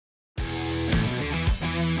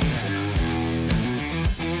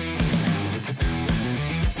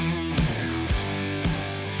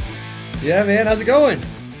Yeah, man, how's it going?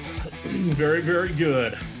 Very, very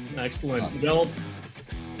good. Excellent. Well,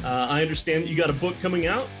 I understand that you got a book coming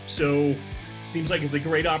out, so it seems like it's a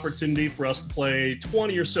great opportunity for us to play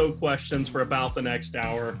 20 or so questions for about the next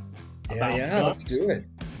hour Yeah, about yeah, let's guns, do it.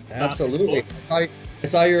 about your Absolutely. book. I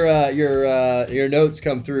saw your notes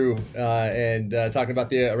come through and talking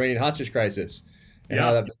about the Iranian hostage crisis and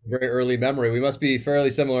how Yeah, that very early memory. We must be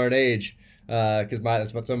fairly similar in age because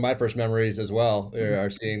that's what some of my first memories as well are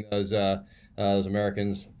seeing those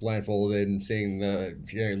Americans blindfolded and seeing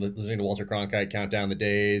listening to Walter Cronkite count down the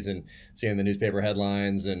days and seeing the newspaper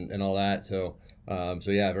headlines and all that. So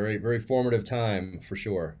yeah, very very formative time for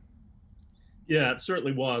sure. yeah, it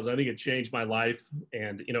certainly was. I think it changed my life.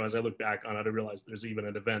 And, as I look back on it, I realized there's even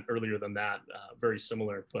an event earlier than that, very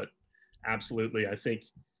similar. But absolutely, I think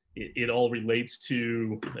it all relates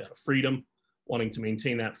to freedom, wanting to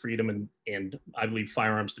maintain that freedom. And I believe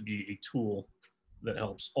firearms to be a tool that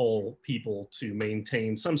helps all people to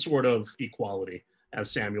maintain some sort of equality.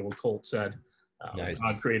 As Samuel Colt said, Nice.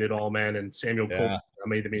 God created all men, and Samuel Colt Yeah.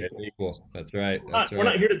 made them Yeah, equal. equal. That's right. Not, That's we're right.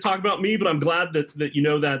 not here to talk about me, but I'm glad that you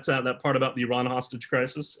know that part about the Iran hostage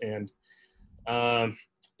crisis. And um,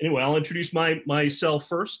 anyway, I'll introduce myself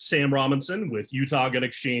first. Sam Robinson with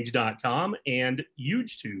UtahGunExchange.com and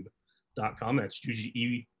UgeTube.com. That's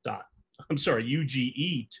UGE dot. I'm sorry,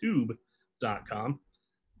 UGETube.com.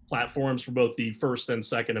 Platforms for both the First and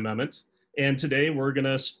Second Amendment. And today we're going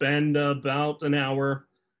to spend about an hour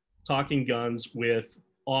talking guns with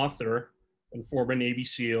author and former Navy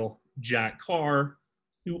SEAL Jack Carr,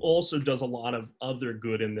 who also does a lot of other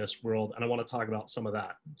good in this world. And I want to talk about some of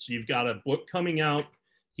that. So you've got a book coming out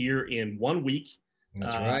here in 1 week.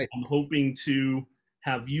 That's right. I'm hoping to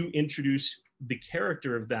have you introduce the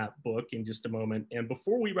character of that book in just a moment. And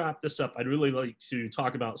before we wrap this up, I'd really like to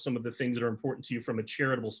talk about some of the things that are important to you from a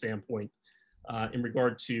charitable standpoint in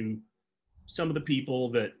regard to some of the people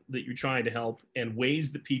that you're trying to help and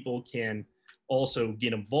ways that people can also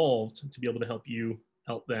get involved to be able to help you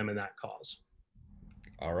help them in that cause.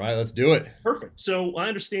 All right, let's do it. Perfect. So I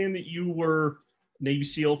understand that you were Navy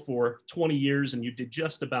SEAL for 20 years and you did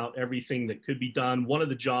just about everything that could be done. One of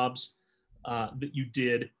the jobs that you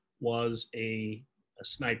did was a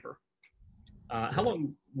sniper. How Yeah.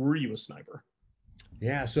 long were you a sniper?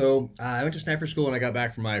 Yeah, so I went to sniper school when I got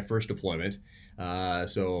back from my first deployment.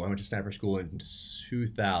 So I went to sniper school in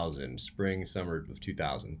 2000, spring, summer of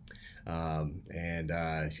 2000. And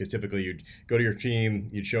because typically you'd go to your team,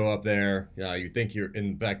 you'd show up there, you think you're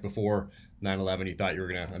in back before 9/11, you thought you were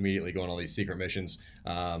going to immediately go on all these secret missions.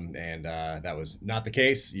 And that was not the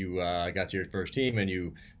case. You got to your first team and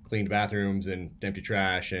you cleaned bathrooms and empty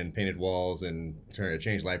trash and painted walls and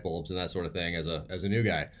changed light bulbs and that sort of thing as a new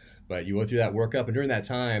guy. But you go through that workup, and during that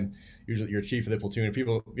time, usually you're chief of the platoon, and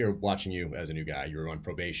people you're watching you as a new guy. You were on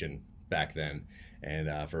probation back then, and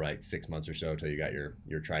for like 6 months or so until you got your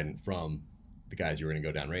trident from the guys you were going to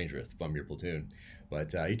go down range with from your platoon.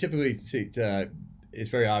 But you typically see it's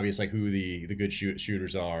very obvious like who the good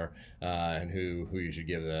shooters are and who you should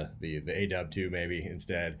give the A dub to maybe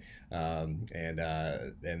instead. And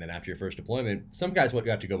then after your first deployment, some guys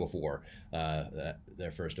got to go before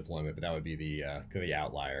their first deployment, but that would be the kind of the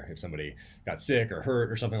outlier. If somebody got sick or hurt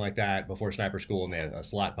or something like that before sniper school and they had a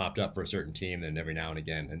slot popped up for a certain team, then every now and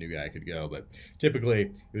again a new guy could go. But typically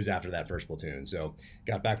it was after that first platoon. So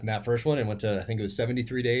got back from that first one and went to I think it was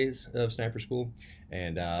 73 days of sniper school,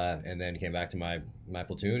 and then came back to my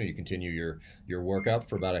platoon and you continue your workup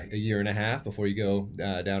for about a year and a half before you go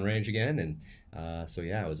downrange again. And so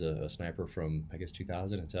yeah, I was a sniper from I guess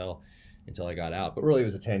 2000 until I got out. But really, it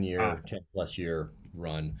was a 10 plus year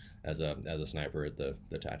run as a sniper at the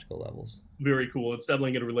tactical levels. Very cool. It's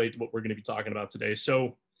definitely going to relate to what we're going to be talking about today.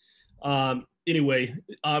 So, anyway,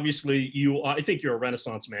 obviously, I think you're a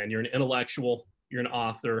Renaissance man. You're an intellectual. You're an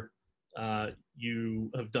author. You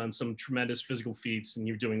have done some tremendous physical feats, and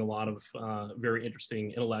you're doing a lot of very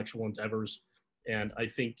interesting intellectual endeavors. And I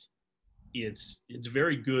think it's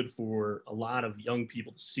very good for a lot of young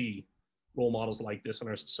people to see role models like this in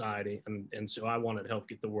our society. And so I wanted to help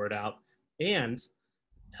get the word out and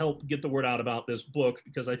help get the word out about this book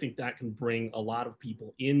because I think that can bring a lot of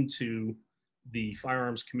people into the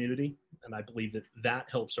firearms community. And I believe that that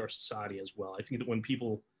helps our society as well. I think that when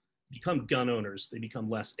people become gun owners, they become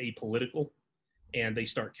less apolitical and they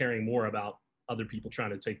start caring more about other people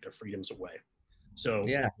trying to take their freedoms away. So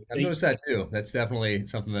Yeah, I I've think, noticed that too. That's definitely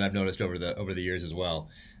something that I've noticed over the years as well.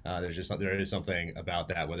 There is something about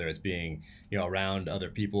that, whether it's being around other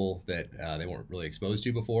people that they weren't really exposed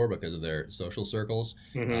to before because of their social circles,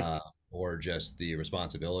 mhm. uh, or just the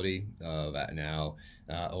responsibility of now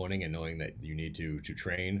owning and knowing that you need to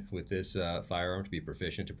train with this firearm to be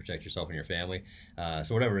proficient to protect yourself and your family.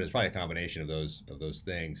 So whatever it is, probably a combination of those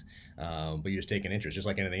things. But you just take an interest, just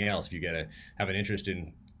like anything else. If you have an interest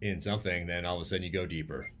in something, then all of a sudden you go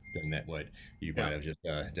deeper than that what you Yeah. might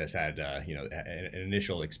have just had an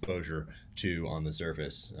initial exposure to on the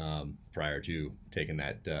surface prior to taking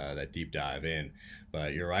that deep dive in.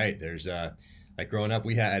 But you're right. There's like growing up,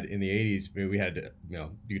 we had in the '80s, we had you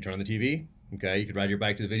could turn on the TV. Okay, you could ride your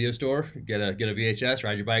bike to the video store, get a VHS,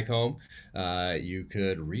 ride your bike home. You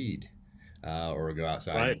could read or go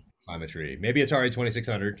outside Right. and climb a tree. Maybe it's already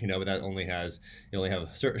 2600, but that only has you only have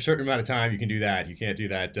a certain amount of time you can do that. You can't do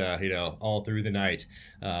that, all through the night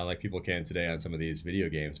like people can today on some of these video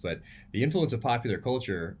games. But the influence of popular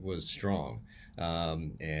culture was strong,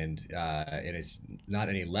 and it's not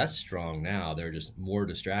any less strong now. There are just more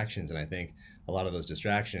distractions, and I think a lot of those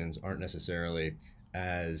distractions aren't necessarily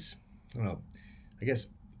as I don't know, I guess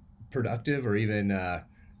productive or even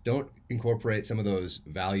don't incorporate some of those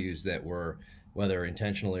values that were, whether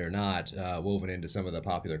intentionally or not, woven into some of the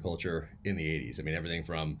popular culture in the '80s. I mean, everything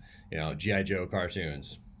from GI Joe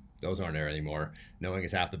cartoons, those aren't there anymore. Knowing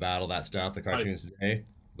is half the battle. That stuff. The Right. cartoons today,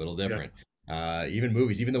 a little Yeah. different. Even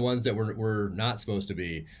movies, even the ones that were not supposed to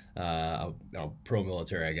be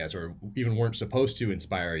pro-military, I guess, or even weren't supposed to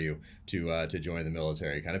inspire you to join the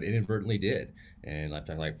military, kind of inadvertently did. And I'm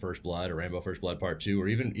talking like First Blood or Rainbow First Blood Part Two, or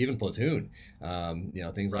even Platoon,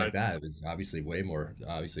 things like Right. that. It was obviously way more,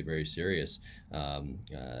 obviously very serious.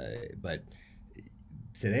 But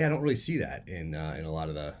today I don't really see that in a lot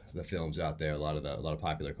of the films out there, a lot of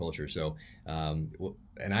popular culture. So,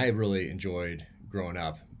 and I really enjoyed growing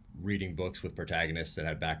up reading books with protagonists that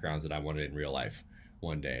had backgrounds that I wanted in real life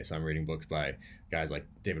one day. So I'm reading books by guys like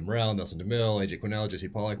David Morrell, Nelson DeMille, AJ Quinnell, Jesse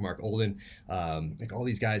Pollack, Mark Olden, like all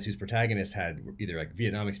these guys whose protagonists had either like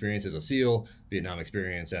Vietnam experience as a SEAL, Vietnam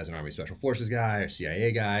experience as an Army Special Forces guy, or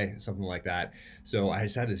CIA guy, something like that. So I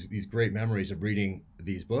just had these great memories of reading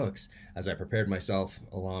these books as I prepared myself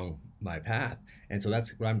along my path. And so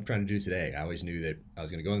that's what I'm trying to do today. I always knew that I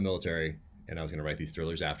was going to go in the military and I was going to write these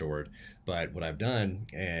thrillers afterward. But what I've done,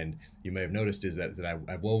 and you may have noticed, is that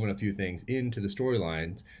I've woven a few things into the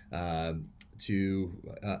storylines to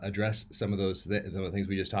address some of some of the things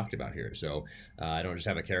we just talked about here. So I don't just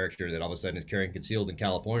have a character that all of a sudden is carrying concealed in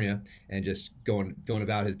California and just going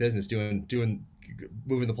about his business, doing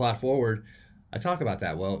moving the plot forward. I talk about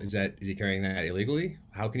that. Well, is he carrying that illegally?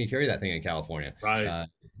 How can he carry that thing in California? Right.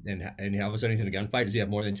 And all of a sudden he's in a gunfight. Does he have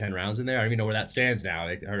more than 10 rounds in there? I don't even know where that stands now.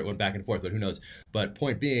 I heard it went back and forth, but who knows? But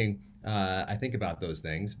point being, I think about those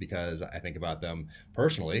things because I think about them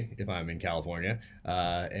personally if I'm in California,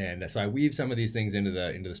 and so I weave some of these things into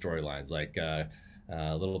the storylines, like a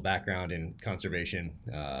little background in conservation,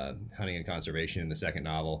 hunting and conservation in the second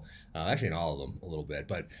novel. Actually, in all of them a little bit.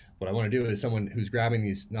 But what I want to do is someone who's grabbing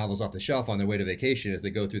these novels off the shelf on their way to vacation as they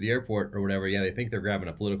go through the airport or whatever. Yeah, they think they're grabbing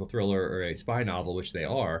a political thriller or a spy novel, which they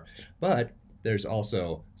are, but there's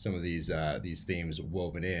also some of these themes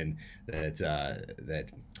woven in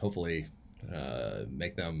that hopefully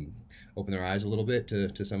make them open their eyes a little bit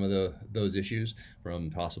to some of those issues from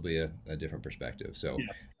possibly a different perspective. So,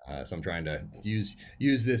 Yeah. so I'm trying to use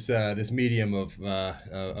this medium of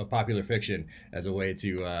popular fiction as a way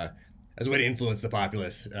to influence the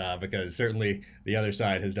populace, because certainly the other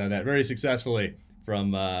side has done that very successfully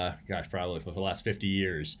from gosh, probably for the last 50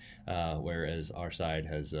 years, whereas our side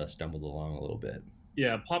has stumbled along a little bit.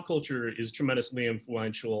 Yeah, pop culture is tremendously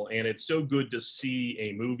influential, and it's so good to see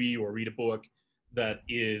a movie or read a book that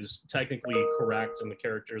is technically correct and the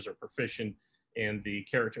characters are proficient and the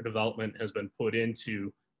character development has been put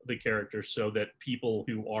into the characters so that people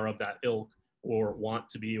who are of that ilk or want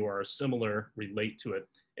to be or are similar relate to it.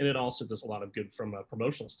 And it also does a lot of good from a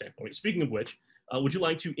promotional standpoint. Speaking of which, would you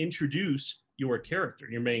like to introduce your character,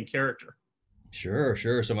 your main character? Sure,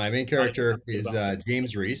 sure. So my main Tell us a character bit is about him.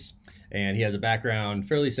 James Reese, and he has a background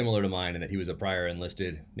fairly similar to mine in that he was a prior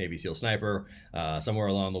enlisted Navy SEAL sniper. Somewhere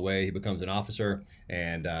along the way, he becomes an officer,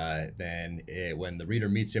 and when the reader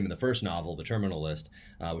meets him in the first novel, The Terminal List,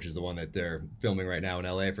 which is the one that they're filming right now in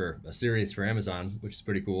LA for a series for Amazon, which is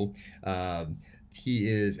pretty cool. He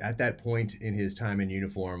is at that point in his time in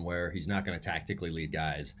uniform where he's not going to tactically lead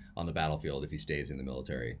guys on the battlefield if he stays in the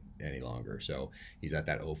military any longer. So he's at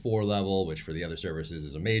that 04 level, which for the other services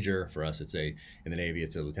is a major. For us, in the Navy,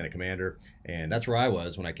 it's a lieutenant commander. And that's where I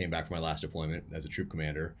was when I came back from my last deployment as a troop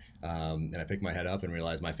commander. And I picked my head up and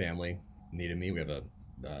realized my family needed me. We have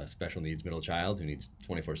a special needs middle child who needs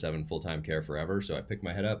 24/7 full-time care forever. So I picked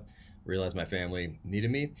my head up, realized my family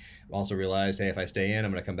needed me. Also realized, hey, if I stay in,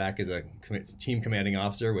 I'm going to come back as a team commanding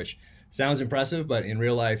officer, which sounds impressive, but in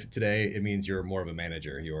real life today, it means you're more of a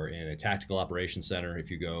manager. You're in a tactical operations center.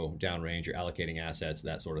 If you go downrange, you're allocating assets,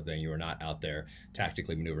 that sort of thing. You are not out there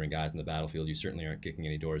tactically maneuvering guys in the battlefield. You certainly aren't kicking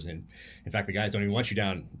any doors in. In fact, the guys don't even want you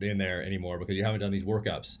down in there anymore because you haven't done these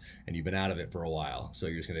workups and you've been out of it for a while. So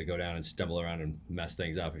you're just going to go down and stumble around and mess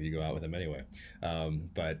things up if you go out with them anyway.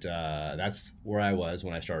 But that's where I was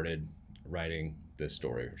when I started writing this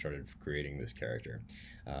story, started creating this character.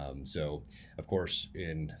 So, of course,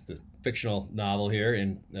 in the fictional novel here,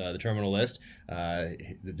 in the Terminal List,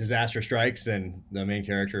 the disaster strikes, and the main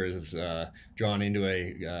character is drawn into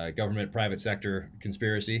a government private sector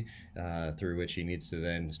conspiracy through which he needs to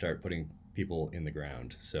then start putting people in the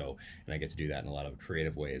ground. So, and I get to do that in a lot of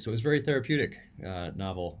creative ways. So it was a very therapeutic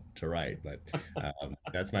novel to write. But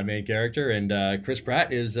that's my main character, and Chris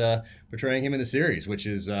Pratt is portraying him in the series, which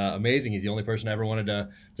is amazing. He's the only person I ever wanted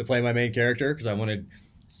to play my main character because I wanted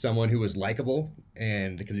someone who was likable,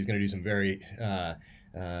 and because he's going to do some very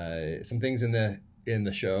some things in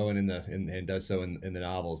the show and and does so in the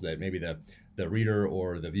novels that maybe the reader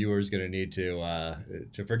or the viewer is going to need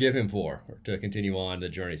to forgive him for or to continue on the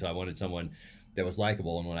journey. So I wanted someone that was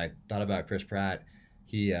likable. And when I thought about Chris Pratt,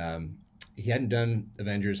 he hadn't done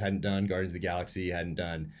Avengers, hadn't done Guardians of the Galaxy, hadn't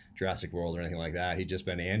done Jurassic World or anything like that. He'd just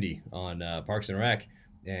been Andy on Parks and Rec,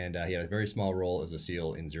 and he had a very small role as a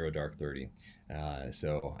SEAL in Zero Dark 30.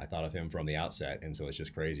 So I thought of him from the outset, and so it's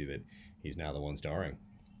just crazy that he's now the one starring.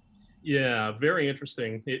 Yeah, very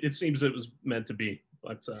interesting. It seems it was meant to be,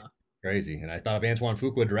 but Crazy. And I thought of Antoine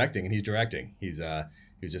Fuqua directing, and he's directing. He's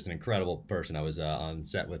just an incredible person. I was on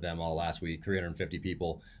set with them all last week, 350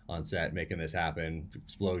 people on set making this happen,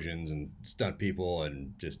 explosions and stunt people,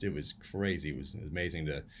 and just it was crazy. It was amazing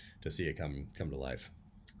to see it come to life.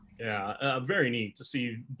 yeah, very neat to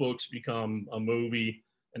see books become a movie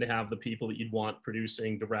and to have the people that you'd want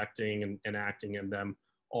producing, directing, and acting in them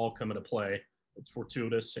all come into play. It's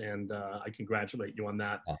fortuitous, and I congratulate you on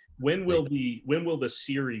that. Oh, When will the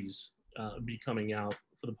series be coming out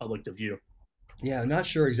for the public to view? yeah, not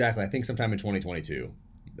sure exactly. I think sometime in 2022.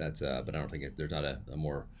 That's but I don't think there's not a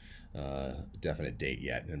more definite date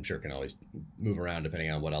yet. And I'm sure it can always move around depending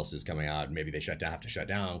on what else is coming out. Maybe they have to shut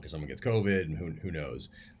down because someone gets COVID, and who knows.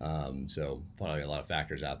 So probably a lot of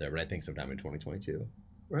factors out there, but I think sometime in 2022.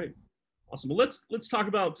 Right. Awesome. Well, let's talk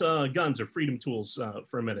about guns or freedom tools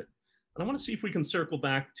for a minute. And I want to see if we can circle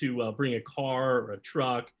back to bring a car or a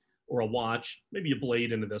truck or a watch, maybe a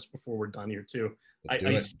blade into this before we're done here too. Let's do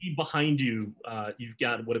I it. see behind you, you've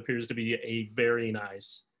got what appears to be a very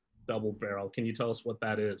nice double barrel. Can you tell us what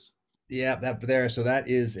that is? Yeah, that there. So that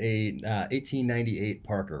is a 1898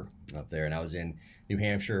 Parker up there, and I was in New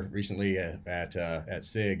Hampshire recently at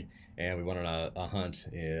SIG, and we went on a hunt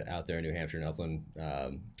out there in New Hampshire, an upland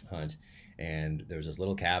hunt, and there was this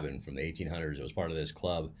little cabin from the 1800s. It was part of this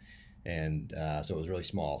club, and so it was really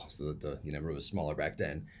small. So that it was smaller back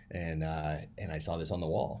then, and I saw this on the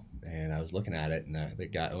wall, and I was looking at it, and the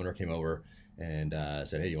guy owner came over and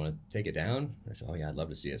said, "Hey, you want to take it down?" I said, "Oh yeah, I'd love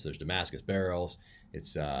to see it." So there's Damascus barrels.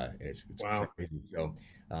 It's Wow. crazy. So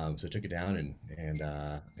I took it down and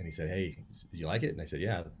he said, "Hey, did you like it?" And I said,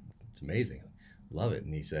 "Yeah, it's amazing, love it."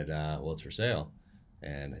 And he said, "Well, it's for sale."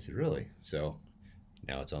 And I said, "Really?" So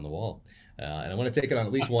now it's on the wall, and I want to take it on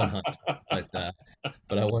at least one hunt, but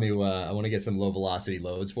I want to get some low velocity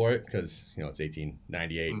loads for it because it's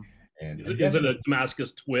 1898, Hmm. and I'm Is it guessing. a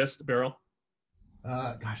Damascus twist barrel?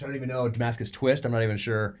 Gosh, I don't even know Damascus twist. I'm not even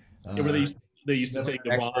sure. Yeah, where Uh, they used to Never take an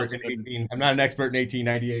the expert rods in and 18. I'm not an expert in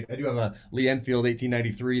 1898. I do have a Lee Enfield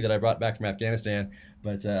 1893 that I brought back from Afghanistan,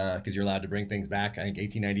 but because you're allowed to bring things back, I think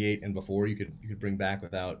 1898 and before you could bring back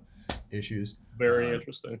without issues. very Uh,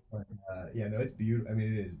 interesting. yeah, no, it's beautiful. I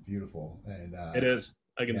mean, it is beautiful, and It is.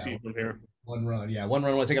 I can yeah, see it from here. one run. Yeah, one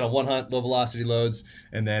run. I want to take it on one hunt, low velocity loads,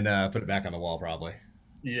 and then put it back on the wall probably.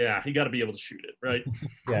 Yeah, you got to be able to shoot it, right?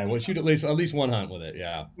 Yeah, we'll shoot at least one hunt with it.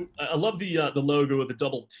 Yeah. I love the logo with the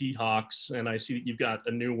double T Hawks, and I see that you've got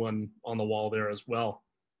a new one on the wall there as well.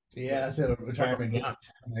 Yeah, so Talk about retirement that.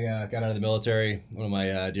 gift. I got out of the military. One of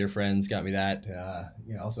my dear friends got me that.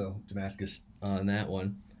 Also Damascus on that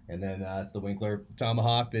one, and then it's the Winkler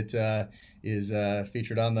tomahawk that is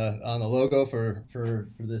featured on the logo for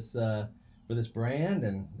this brand,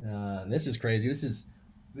 and this is crazy.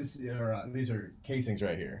 These are casings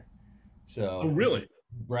right here. Oh, So this is really?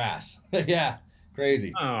 brass. Yeah,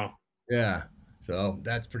 crazy. Oh, Yeah. So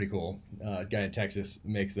that's pretty cool. Guy in Texas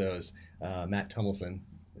makes those. Matt Tummelson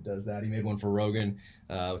does that. He made one for Rogan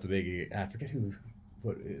with a big. I forget who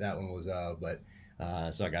put that one was, but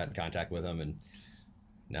so I got in contact with him, and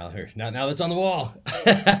now that's on the wall.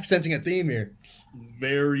 Sensing a theme here.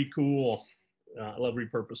 Very cool. I love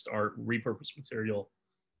repurposed art, repurposed material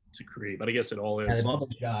to create, but I guess it all Yeah, they've is. all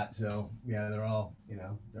been shot. So yeah,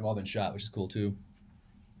 they've all been shot, which is cool too.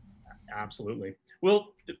 Absolutely.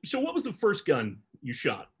 Well, so what was the first gun you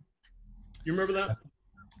shot? You remember that?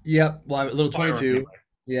 Yep. Well, I'm a little Firearm, 22. anyway.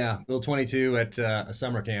 Yeah, little 22 at a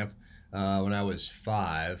summer camp when I was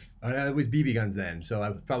 5. It was BB guns then, so I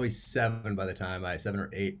was probably 7 by the time 7 or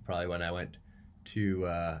 8 probably when I went to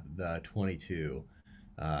the 22.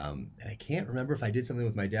 And I can't remember if I did something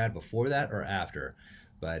with my dad before that or after,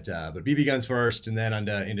 but BB guns first, and then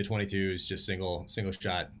into 22s, just single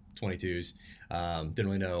shot 22s. Didn't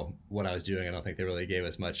really know what I was doing. I don't think they really gave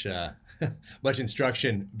us much much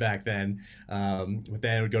instruction back then. But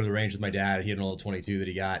then I would go to the range with my dad. He had an old 22 that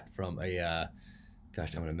he got from a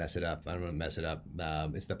gosh, I'm gonna mess it up. I'm gonna mess it up.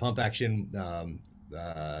 It's the pump action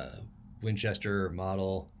Winchester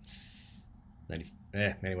model 90.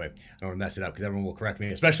 Anyway, I don't want to mess it up because everyone will correct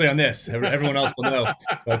me, especially on this. Everyone else will know.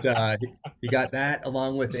 But he got that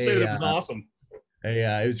along with Say that was awesome.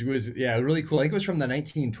 it was yeah, really cool. I think it was from the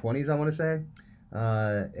 1920s, I want to say.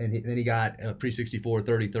 And then he got a pre 64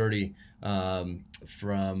 30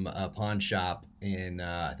 from a pawn shop in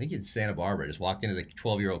I think in Santa Barbara. Just walked in as a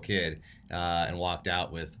 12-year-old kid and walked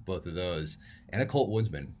out with both of those and a Colt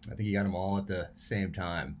Woodsman. I think he got them all at the same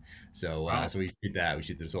time. So Wow. so we shoot that. We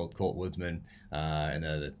shoot this old Colt Woodsman and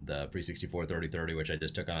the pre 64 30, which I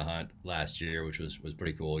just took on a hunt last year, which was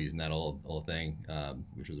pretty cool using that old thing,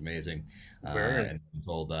 which was amazing. Very. And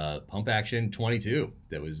old pump action 22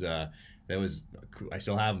 that was I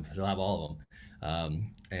still have them. I still have all of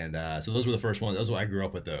them. And so those were the first ones. Those were, I grew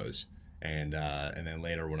up with those. And then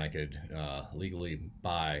later when I could legally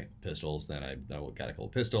buy pistols, then I got a couple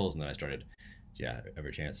pistols, and then I started, yeah,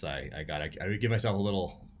 every chance I got, I would give myself a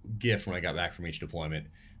little gift when I got back from each deployment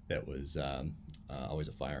that was always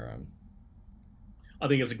a firearm. I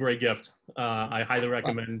think it's a great gift. I highly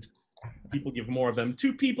recommend people give more of them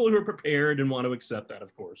to people who are prepared and want to accept that,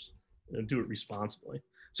 of course, and do it responsibly.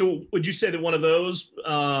 So, would you say that one of those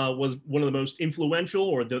was one of the most influential,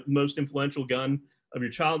 or the most influential gun of your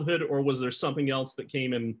childhood, or was there something else that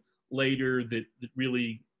came in later that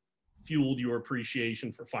really fueled your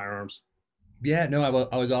appreciation for firearms? Yeah, no, I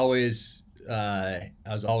was always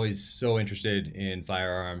so interested in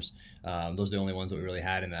firearms. Those are the only ones that we really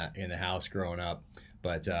had in the house growing up.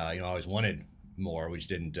 But I always wanted more. We just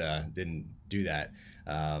didn't do that.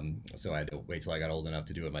 So I had to wait till I got old enough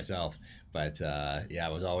to do it myself. But yeah, I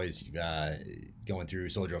was always going through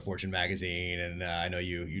Soldier of Fortune magazine, and I know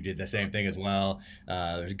you did the same thing as well.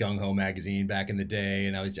 There's Gung Ho magazine back in the day,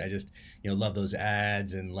 and I just loved those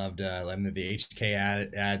ads and loved the HK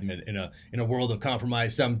ad in a world of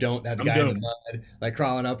compromise. Some don't have the I'm guy in the dope. mud like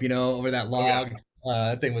crawling up over that Oh yeah, log.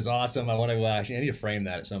 That thing was awesome. I want to actually I need to frame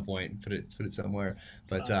that at some point and put it somewhere.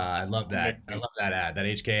 But I love that. I amazing. love that ad. That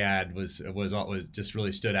HK ad was just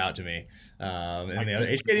really stood out to me. I And the other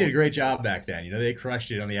couldn't HK agree did more. a great job back then. They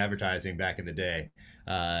crushed it on the advertising back in the day.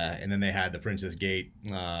 And then they had the Princess Gate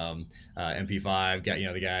MP5.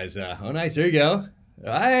 Got the guys. Oh, nice. There you go.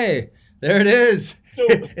 Hey, there it is. So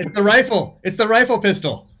It's the rifle. It's the rifle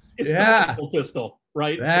pistol. it's the Yeah. rifle pistol,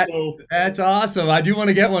 right? That So that's awesome. I do want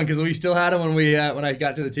to get one because we still had them when I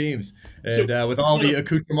got to the teams, so and with all kind the of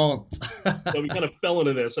accoutrements. we kind of fell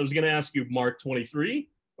into this. I was going to ask you Mark 23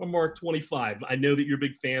 or Mark 25. I know that you're a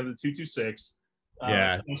big fan of the 226.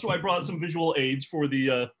 Yeah, So I brought some visual aids for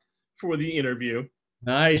the interview.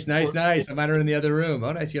 nice, Of nice, course. nice. I might are in the other room.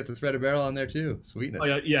 Oh, nice. You got the threaded barrel on there too. Oh, Sweetness.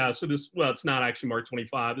 yeah, yeah. So this, well, it's not actually Mark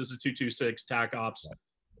 25. This is 226 TAC Ops,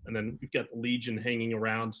 and then we've got the Legion hanging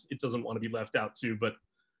around. It doesn't want to be left out too, but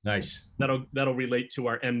Nice. that'll relate to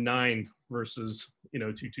our M9 versus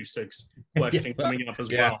 226 Yeah, question coming up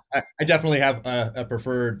as yeah. well. I definitely have a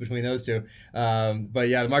preferred between those two. But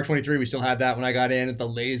yeah, the Mark 23, we still had that when I got in, with the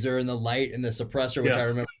laser and the light and the suppressor, which Yeah, I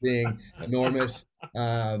remember being enormous.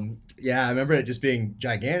 Yeah, I remember it just being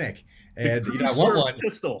gigantic. the And crew I want serve one.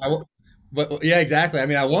 pistol. I wa- but yeah, exactly. I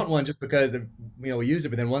mean, I want one just because we used it,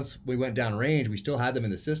 but then once we went down range, we still had them in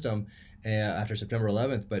the system after September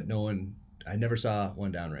 11th, but no one. I never saw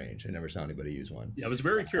one down range. I never saw anybody use one. Yeah, I was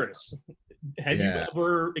very curious. Had you Yeah.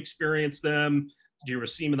 ever experienced them? Did you ever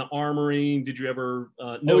see them in the armory? Did you ever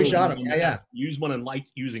Oh, we know shot them. anyone Yeah, that yeah. used one and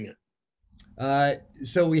liked using it?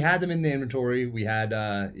 So we had them in the inventory. We had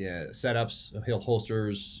yeah, setups,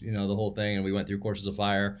 holsters, the whole thing, and we went through courses of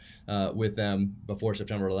fire with them before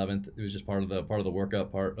September 11th. It was just part of the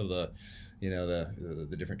workup, part of the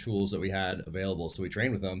different tools that we had available. So we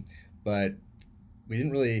trained with them, but we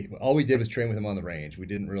didn't really. All we did was train with them on the range. We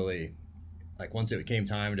didn't really, like, once it came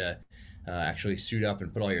time to actually suit up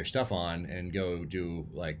and put all your stuff on and go do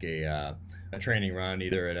like a training run,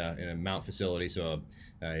 either at in a mount facility, so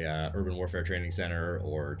urban warfare training center,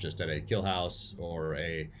 or just at a kill house, or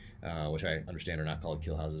a which I understand are not called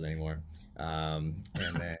kill houses anymore, and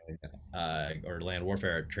then or land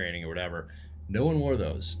warfare training or whatever. No one wore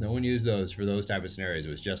those. No one used those for those type of scenarios. It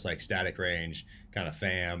was just like static range, kind of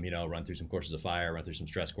FAM, run through some courses of fire, run through some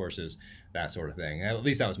stress courses, that sort of thing. At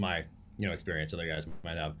least that was my experience. Other guys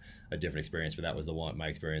might have a different experience, but that was my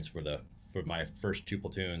experience for my first two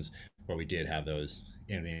platoons where we did have those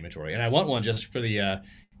in the inventory. And I want one just for the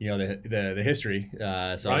the history.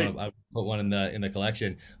 So Right. I put one in the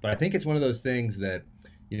collection. But I think it's one of those things that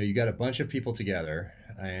you got a bunch of people together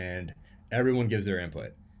and everyone gives their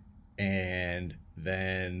input, and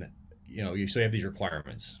then you have these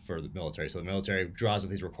requirements for the military. So the military draws up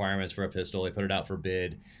these requirements for a pistol. They put it out for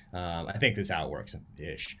bid. I think this is how it works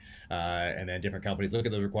ish. And then different companies look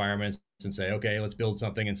at those requirements and say, okay, let's build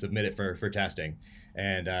something and submit it for testing.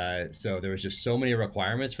 And so there was just so many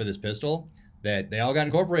requirements for this pistol that they all got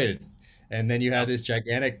incorporated. And then you Yeah. had this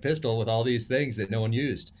gigantic pistol with all these things that no one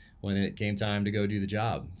used when it came time to go do the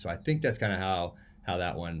job. So I think that's kind of how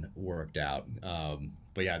that one worked out.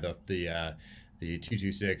 But yeah, the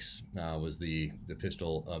 226 was the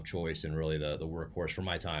pistol of choice and really the workhorse for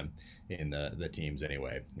my time in the teams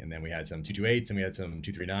anyway. And then we had some 228s and we had some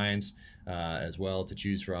 239s as well to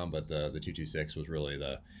choose from. But the 226 was really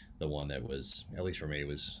the one that was, at least for me,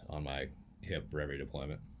 was on my hip for every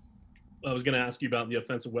deployment. I was going to ask you about the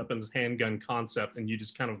offensive weapons handgun concept, and you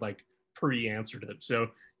just kind of like pre-answered it.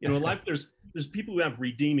 So, in life, there's people who have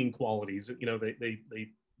redeeming qualities.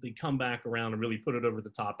 They come back around and really put it over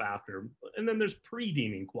the top after, and then there's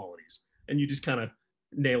pre-deeming qualities, and you just kind of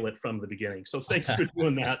nail it from the beginning. So thanks for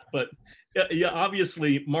doing that. But yeah,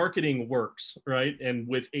 obviously marketing works, right? And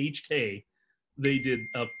with HK, they did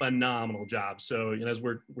a phenomenal job. So, as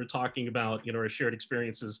we're talking about, our shared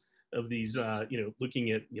experiences of these,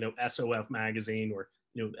 looking at, SOF magazine, or,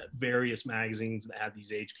 various magazines that had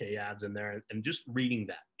these HK ads in there, and just reading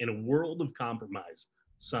that in a world of compromise,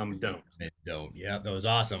 some don't. Don't. Yeah, that was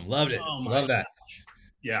awesome. Loved it. Oh my Love that. gosh.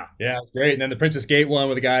 Yeah. Yeah, it's great. And then the Princess Gate one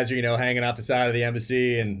where the guys are, hanging off the side of the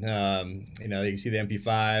embassy, and you can see the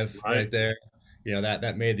MP5 Right. right there.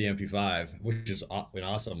 That made the MP5, which is an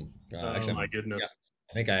awesome. Oh Actually, my yeah, goodness.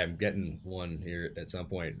 I think I am getting one here at some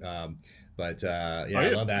point. But Oh yeah, I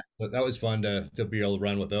yeah. love that. That was fun to be able to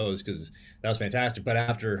run with those because that was fantastic.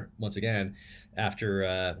 But once again,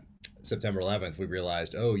 after September 11th, we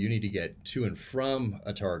realized, oh, you need to get to and from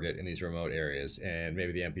a target in these remote areas, and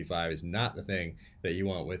maybe the MP5 is not the thing that you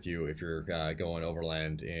want with you if you're going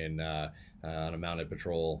overland on a mounted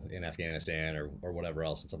patrol in Afghanistan or whatever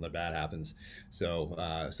else, and something bad happens. So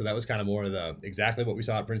that was kind of more of the exactly what we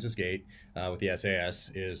saw at Princess Gate with the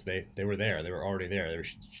SAS. Is they were there, they were already there,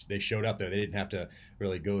 they showed up there. They didn't have to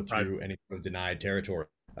really go Right. through any denied territory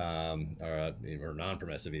or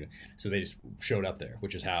non-permissive even. So they just showed up there,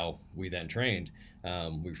 which is how we then trained.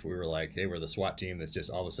 We were like, hey, we're the SWAT team that's just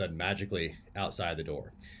all of a sudden magically outside the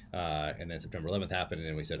door. And then September 11th happened,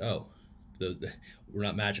 and we said, oh, we're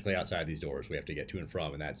not magically outside these doors. We have to get to and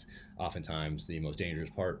from, and that's oftentimes the most dangerous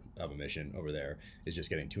part of a mission over there is just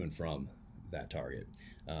getting to and from that target.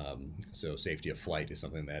 So safety of flight is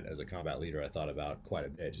something that, as a combat leader, I thought about quite a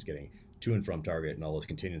bit, just getting to and from target and all those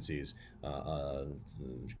contingencies,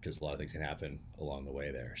 because a lot of things can happen along the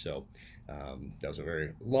way there. So that was a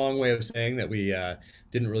very long way of saying that we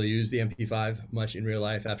didn't really use the MP5 much in real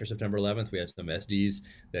life after September 11th. We had some SDs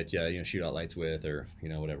that shoot out lights with, or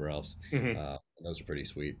whatever else. Mm-hmm. Those are pretty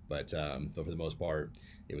sweet, but for the most part,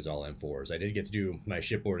 it was all M4s. I did get to do my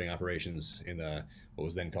shipboarding operations in what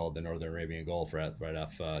was then called the Northern Arabian Gulf, right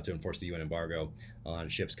off to enforce the UN embargo on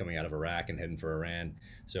ships coming out of Iraq and heading for Iran.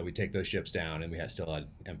 So we take those ships down, and we still had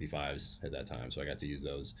MP5s at that time. So I got to use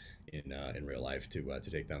those in real life to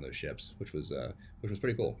take down those ships, which was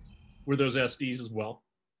pretty cool. Were those SDs as well?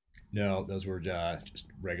 No, those were just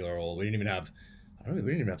regular old. We didn't even have. I don't. We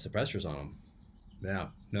didn't even have suppressors on them. No,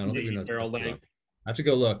 I don't think we know. Barrel length. I have to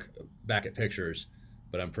go look back at pictures,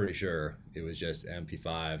 but I'm pretty sure it was just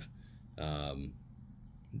MP5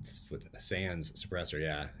 with a Sans suppressor.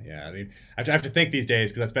 Yeah. I mean, I have to think these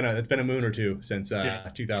days because it's been a moon or two since Yeah.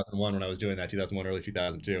 2001 when I was doing that. 2001, early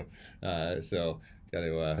 2002. So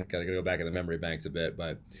gotta go back in the memory banks a bit,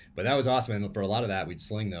 but that was awesome. And for a lot of that, we'd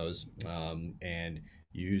sling those and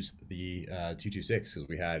use the 226 because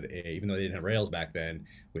we had even though they didn't have rails back then,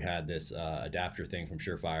 we had this adapter thing from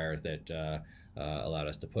Surefire that allowed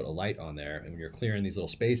us to put a light on there. And when you're clearing these little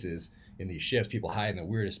spaces in these ships, people hide in the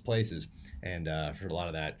weirdest places. And for a lot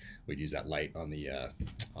of that, we'd use that light on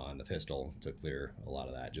the pistol to clear a lot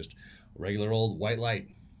of that. Just regular old white light.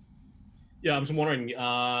 Yeah, I was wondering.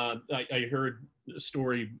 I heard a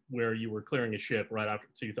story where you were clearing a ship right after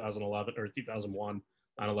 2011 or 2001,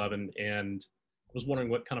 9/11, and I was wondering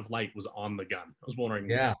what kind of light was on the gun. I was wondering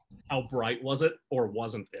Yeah. how bright was it or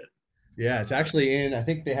wasn't it? Yeah, it's actually in. I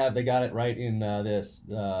think they got it right in this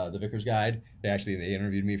the Vickers Guide. They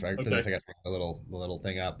interviewed me for Okay. this. I got the little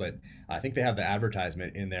thing up, but I think they have the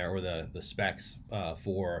advertisement in there or the specs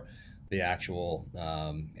for the actual.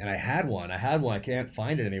 And I had one. I had one. I can't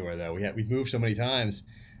find it anywhere though. We've moved so many times,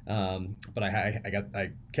 but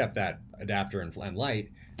I kept that adapter and light.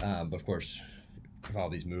 But of course, with all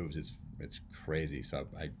these moves, it's crazy. So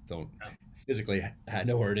I don't physically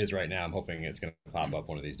know where it is right now. I'm hoping it's going to pop up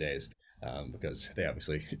one of these days because they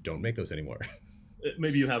obviously don't make those anymore.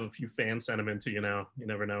 Maybe you have a few fans sent them into you now. You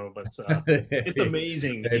never know, but it's maybe,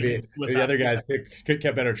 amazing maybe what's the other happening. guys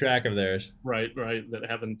kept better track of theirs. Right, right. That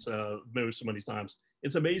haven't moved so many times.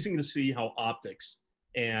 It's amazing to see how optics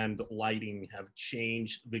and lighting have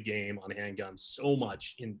changed the game on handguns so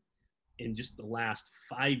much in just the last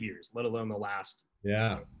 5 years, let alone the last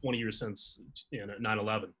Yeah. 20 years since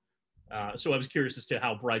 9/11. So I was curious as to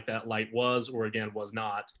how bright that light was, or again was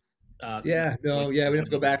not. Yeah. Like, No. Yeah. We'd have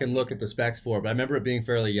to go back and look at the specs for it, but I remember it being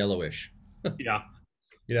fairly yellowish. yeah,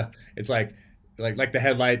 You know, it's like the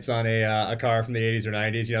headlights on a car from the 80s or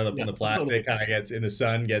 90s. You know, yeah, when the totally. plastic kind of gets in the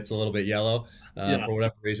sun, gets a little bit yellow. Yeah, For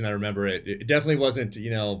whatever reason, I remember it. It definitely wasn't,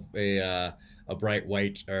 a bright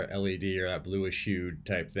white or LED or a bluish hue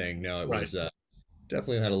type thing. No, it right. was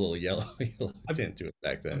definitely had a little yellow, yellow I've tint to it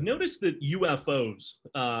back I've then. noticed that UFOs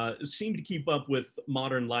seem to keep up with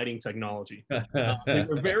modern lighting technology. They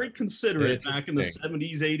were very considerate back in the Interesting.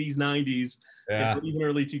 70s, 80s, 90s, and Yeah. even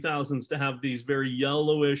early 2000s to have these very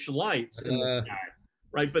yellowish lights in the Uh, sky,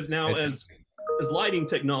 right? But now, Interesting. as lighting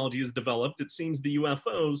technology has developed, it seems the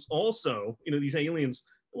UFOs also, these aliens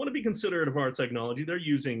want to be considerate of our technology. They're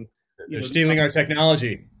using, They're these. stealing our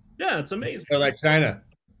technology. Yeah, it's amazing. They're like China.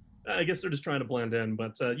 I guess they're just trying to blend in.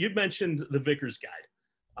 But you'd mentioned the Vickers Guide,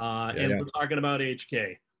 Yeah, and yeah. we're talking about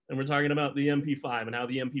HK, and we're talking about the MP5 and how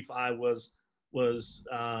the MP5 was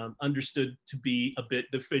understood to be a bit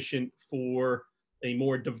deficient for a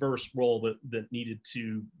more diverse role that needed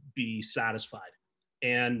to be satisfied.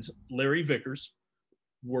 And Larry Vickers,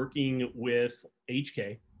 working with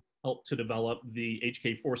HK, helped to develop the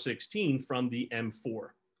HK 416 from the M4.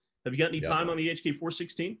 Have you got any Yep. time on the HK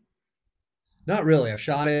 416? Not really. I've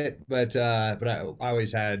shot it, but I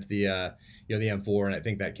always had the M4, and I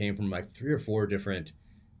think that came from like three or four different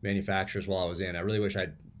manufacturers while I was in. I really wish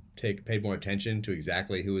I'd take paid more attention to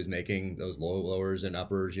exactly who was making those lowers and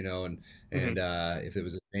uppers, Mm-hmm. and if it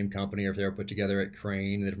was the same company or if they were put together at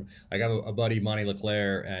Crane. I got a buddy, Monty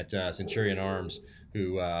Leclerc at Centurion Arms,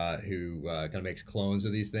 who kind of makes clones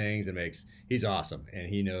of these things and makes. He's awesome, and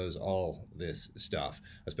he knows all this stuff,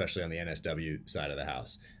 especially on the NSW side of the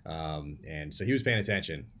house. And so he was paying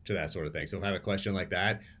attention to that sort of thing. So if I have a question like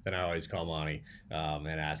that, then I always call Monty and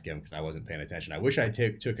ask him because I wasn't paying attention. I wish I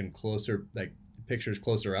took him closer, like pictures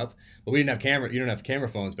closer up, but we didn't have camera. You didn't have camera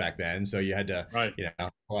phones back then, so you had to, Right,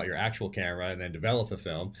 pull out your actual camera and then develop the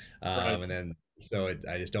film, right. and then.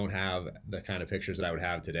 I just don't have the kind of pictures that I would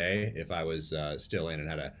have today if I was still in and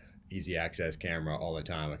had a easy access camera all the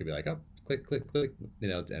time. I could be like, oh, click, click, click,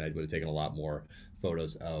 and I would have taken a lot more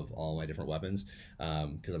photos of all my different weapons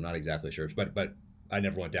because I'm not exactly sure. But I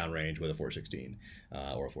never went downrange with a 416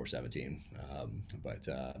 or a 417. But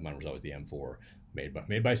mine was always the M4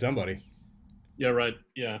 made by somebody. Yeah, right.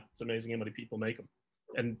 Yeah, it's amazing how many people make them,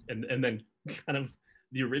 and then kind of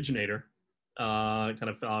the originator kind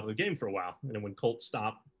of fell out of the game for a while. And when Colt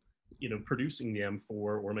stopped, producing the M4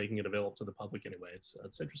 or making it available to the public anyway, it's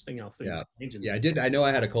interesting how things Yeah, change in the yeah. I game. did. I know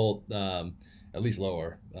I had a Colt, at least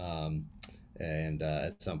lower, and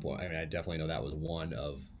at some point, I mean, I definitely know that was one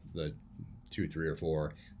of the two, three, or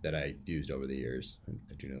four that I used over the years.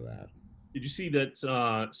 I do know that. Did you see that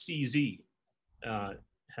CZ uh,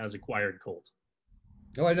 has acquired Colt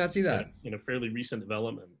Oh, I did not see in a, that. in a fairly recent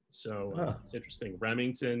development? So Huh. it's interesting.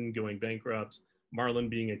 Remington going bankrupt, Marlin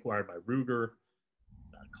being acquired by Ruger,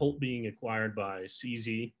 Colt being acquired by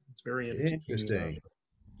CZ. It's very interesting, Interesting.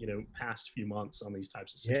 past few months on these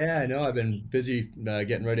types of Yeah, I situations. know. I've been busy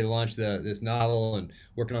getting ready to launch this novel and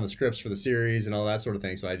working on the scripts for the series and all that sort of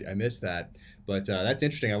thing. So I missed that, but that's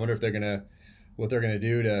interesting. I wonder if what they're gonna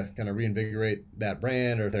do to kind of reinvigorate that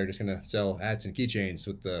brand, or if they're just gonna sell hats and keychains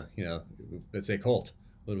with let's say Colt.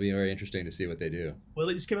 It'll be very interesting to see what they do. Well,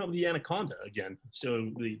 they just came out with the Anaconda again.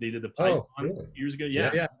 So they did the Oh, Python really? years ago.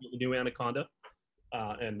 Yeah, Yeah, yeah. the new Anaconda.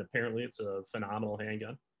 And apparently it's a phenomenal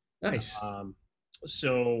handgun. Nice. Um,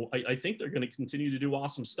 so I think they're going to continue to do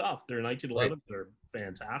awesome stuff. They're Great. 1911. They're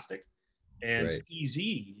fantastic. And Great.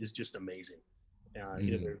 CZ is just amazing.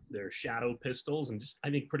 Mm. Their shadow pistols, and just I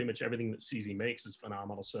think pretty much everything that CZ makes is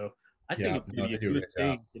phenomenal. So I think Yeah, it's going to no, be they a do a good great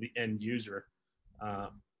job. thing for the end user. Uh,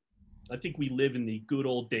 I think we live in the good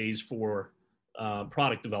old days for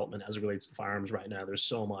product development as it relates to firearms right now. There's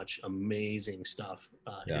so much amazing stuff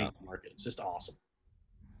hitting Yeah. the market. It's just awesome.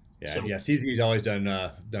 Yeah, So yeah. CZ's always done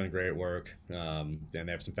great work, and they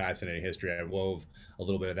have some fascinating history. I wove a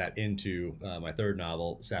little bit of that into my third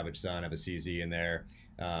novel, Savage Son. I have a CZ in there.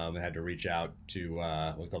 I had to reach out to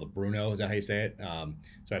what's called the Bruno. Is that how you say it? So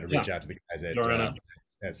I had to yeah, reach out to the guys Lorena,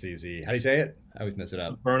 at CZ. How do you say it? I always mess it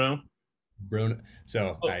up. Burno. Bruno.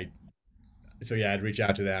 So Oh, I so yeah, I'd reach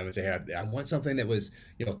out to them and say, hey, I want something that was,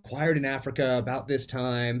 acquired in Africa about this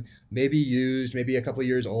time, maybe used, maybe a couple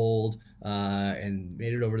years old, and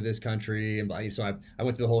made it over to this country. And so I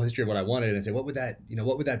went through the whole history of what I wanted and said, what would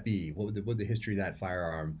that be? What would the history of that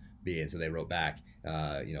firearm be? And so they wrote back,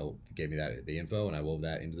 gave me the info, and I wove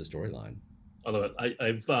that into the storyline. although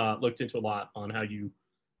I've looked into a lot on how you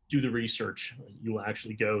do the research. You will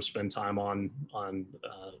actually go spend time on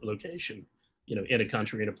location, in a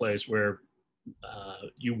country, in a place where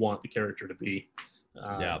you want the character to be.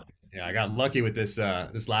 Uh, Yeah, yeah, I got lucky with this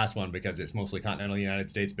last one because it's mostly continental United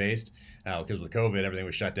States based. Because with COVID, everything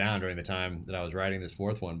was shut down during the time that I was writing this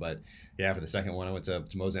fourth one. But yeah, for the second one, I went to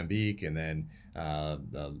Mozambique, and then a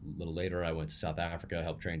little later, I went to South Africa,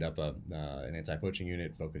 helped trained up an anti-poaching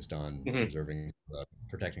unit focused on mhm.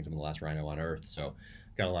 protecting some of the last rhino on Earth. So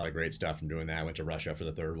got a lot of great stuff from doing that. I went to Russia for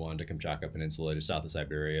the third one, to Kamchatka Peninsula, to south of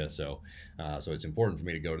Siberia. So it's important for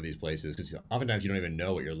me to go to these places because oftentimes you don't even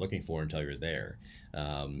know what you're looking for until you're there.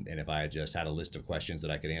 And if I just had a list of questions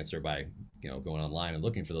that I could answer by, going online and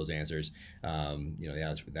looking for those answers,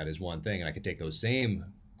 yeah, that is one thing. And I could take those same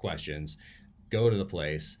questions, go to the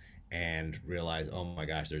place, and realize, oh my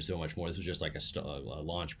gosh, there's so much more. This was just like a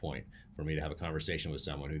launch point for me to have a conversation with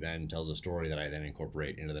someone who then tells a story that I then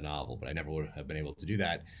incorporate into the novel. But I never would have been able to do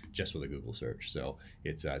that just with a Google search. So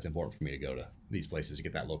it's important for me to go to these places to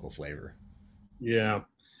get that local flavor. Yeah.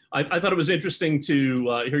 I thought it was interesting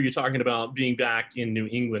to hear you talking about being back in New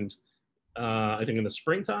England, I think in the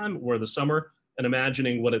springtime or the summer, and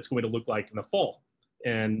imagining what it's going to look like in the fall.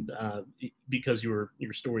 And because your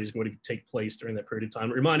story is going to take place during that period of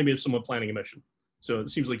time, it reminded me of someone planning a mission. So it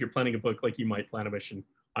seems like you're planning a book like you might plan a mission.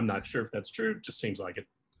 I'm not sure if that's true. It just seems like it.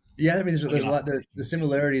 Yeah, I mean, Like there's an a lot. The operation.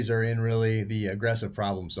 similarities are in really the aggressive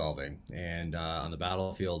problem solving, and on the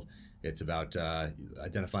battlefield, it's about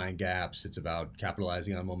identifying gaps. It's about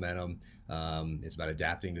capitalizing on momentum. It's about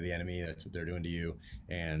adapting to the enemy. That's what they're doing to you.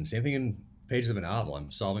 And same thing in pages of a novel.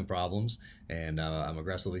 I'm solving problems, and I'm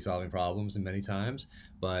aggressively solving problems, and many times.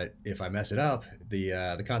 But if I mess it up,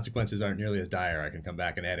 the consequences aren't nearly as dire. I can come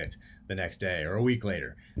back and edit the next day or a week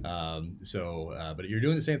later. But you're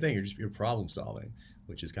doing the same thing. You're problem solving,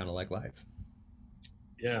 which is kind of like life.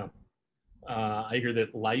 Yeah. I hear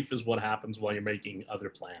that life is what happens while you're making other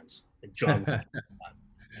plans. Like John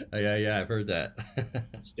Yeah, yeah, I've heard that.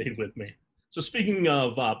 stayed with me. So speaking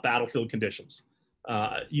of battlefield conditions,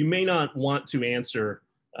 you may not want to answer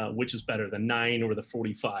which is better, the 9 or the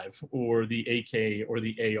 45, or the AK or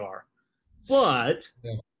the AR. But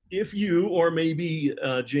Yeah. if you, or maybe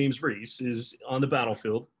James Reese, is on the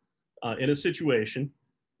battlefield in a situation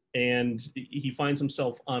and he finds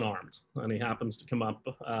himself unarmed, and he happens to come up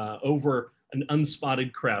over an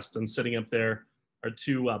unspotted crest, and sitting up there are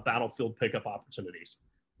two battlefield pickup opportunities.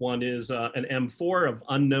 One is an M4 of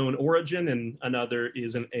unknown origin, and another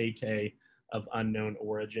is an AK of unknown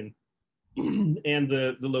origin. And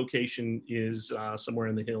the location is somewhere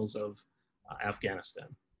in the hills of Afghanistan.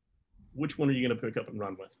 Which one are you going to pick up and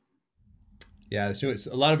run with? Yeah, so it's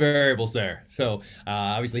a lot of variables there. So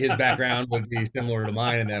obviously his background would be similar to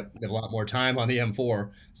mine in that we have a lot more time on the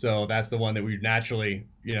M4. So that's the one that we naturally,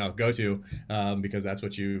 go to because that's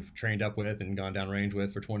what you've trained up with and gone down range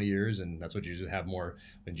with for 20 years, and that's what you have more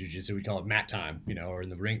in jiu-jitsu. We call it mat time, or in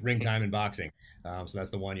the ring time in boxing. So that's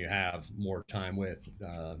the one you have more time with.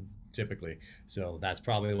 Typically, so that's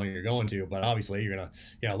probably the one you're going to. But obviously, you're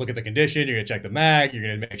gonna, look at the condition. You're gonna check the mag. You're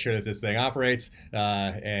gonna make sure that this thing operates.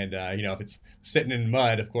 And if it's sitting in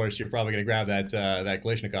mud, of course, you're probably going to grab that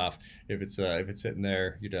Kalashnikov if it's sitting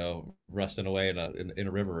there, rusting away in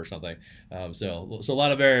a river or something. So a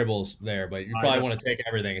lot of variables there, but you I probably know. want to take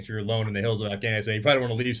everything. If you're alone in the hills of Afghanistan, you probably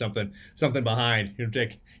want to leave something behind. You're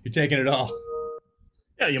taking it all.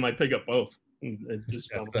 Yeah, you might pick up both. Just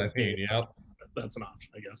That's from what I mean. that's an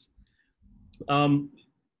option, I guess. Um,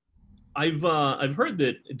 I've heard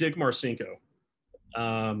that Dick Marcinko,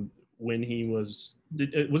 when he was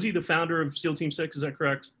he the founder of SEAL Team 6? Is that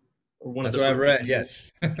correct? Or one of That's the what I've early read.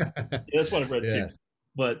 members? Yes. Yeah, that's what I've read too. Yes.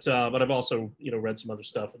 but I've also read some other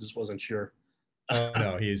stuff. I just wasn't sure. Oh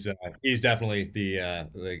no, he's definitely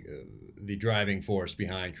the driving force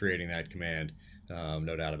behind creating that command,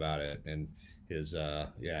 no doubt about it. And his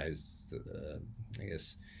yeah his I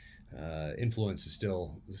guess influence is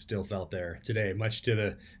still felt there today, much to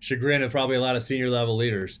the chagrin of probably a lot of senior level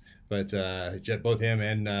leaders. But both him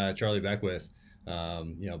and Charlie Beckwith,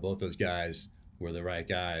 both those guys were the right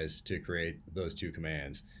guys to create those two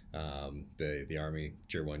commands, the Army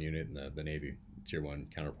Tier One unit and the Navy Tier One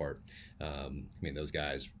counterpart. I mean, those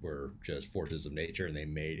guys were just forces of nature, and they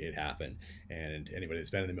made it happen. And anybody that's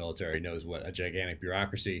been in the military knows what a gigantic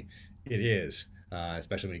bureaucracy it is,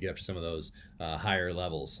 especially when you get up to some of those higher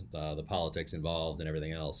levels, the politics involved and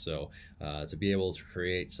everything else. So to be able to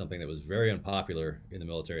create something that was very unpopular in the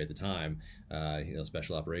military at the time,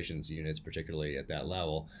 special operations units, particularly at that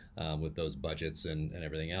level, with those budgets and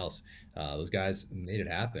everything else, those guys made it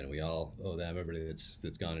happen. We all owe them. Everybody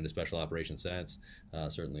that's gone into special operations since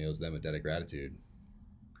certainly owes them a debt of gratitude.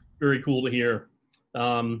 Very cool to hear.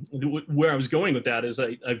 Where I was going with that is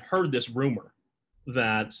I've heard this rumor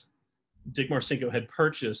that Dick Marcinko had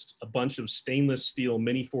purchased a bunch of stainless steel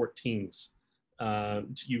Mini 14s to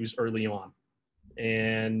use early on.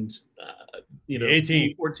 And,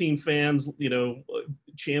 A-team. 14 fans,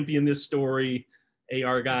 champion this story.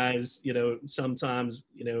 AR guys, sometimes,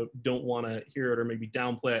 don't want to hear it or maybe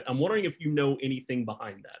downplay it. I'm wondering if you know anything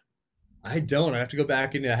behind that. I don't. I have to go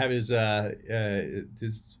back and have his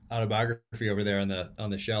autobiography over there on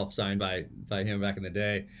the shelf, signed by him back in the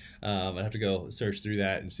day. I have to go search through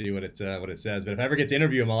that and see what it says. But if I ever get to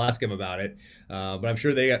interview him, I'll ask him about it. But I'm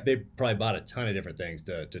sure they probably bought a ton of different things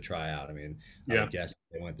to try out. I mean, I Yeah. would guess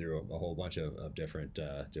they went through a whole bunch of different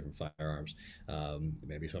firearms.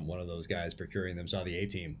 Maybe one of those guys procuring them saw the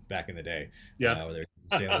A-team back in the day, Yeah. where they're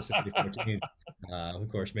stainless 14. Of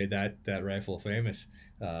course, made that rifle famous.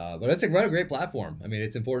 But it's a great platform. I mean,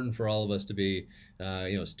 it's important for all of us to be,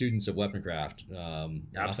 students of weaponcraft. Oftentimes,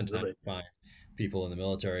 Absolutely. you find people in the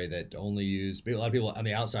military that only use. A lot of people on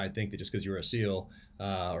the outside think that just because you're a SEAL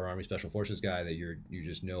or Army Special Forces guy that you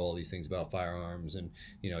just know all these things about firearms and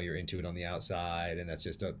you're into it on the outside, and that's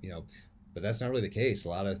just a. But that's not really the case. A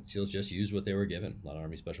lot of SEALs just use what they were given. A lot of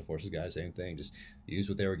Army Special Forces guys, same thing, just use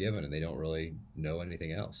what they were given, and they don't really know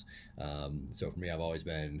anything else. So for me, it's always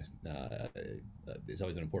been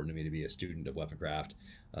important to me to be a student of weaponcraft,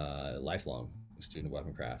 lifelong student of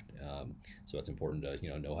weaponcraft. So it's important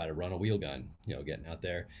to know how to run a wheel gun. Getting out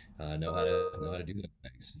there, know how to do those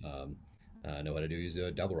things. Know how to use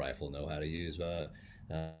a double rifle. Know how to use back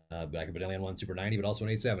a Battalion 1 Super 90, but also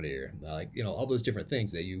an 870, or all those different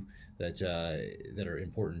things that are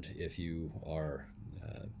important if you're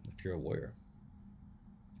a warrior.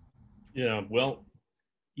 Yeah. Well,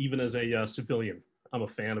 even as a civilian, I'm a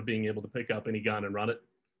fan of being able to pick up any gun and run it.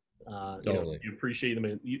 Totally. You appreciate the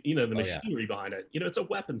the Oh yeah. machinery behind it. It's a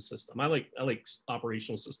weapon system. I like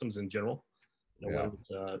operational systems in general. Yeah. Whether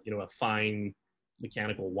it's a fine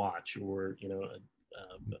mechanical watch or a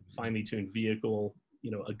finely tuned vehicle,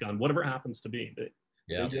 a gun, whatever it happens to be. They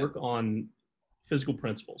Yeah. work on physical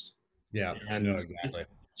principles, Yeah. No, and exactly.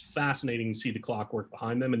 it's fascinating to see the clockwork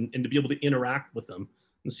behind them and to be able to interact with them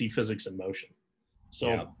and see physics in motion. Yeah.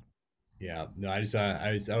 So Yeah, no,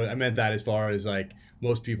 I meant that as far as like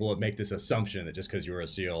most people would make this assumption that just because you're a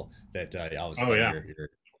SEAL that all of a oh sudden yeah. you're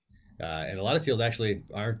and a lot of SEALs actually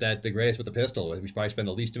aren't that the greatest with the pistol. We probably spend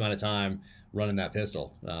the least amount of time running that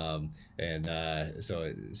pistol, and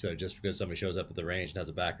so just because somebody shows up at the range and has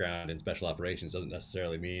a background in special operations doesn't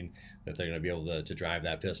necessarily mean that they're going to be able to drive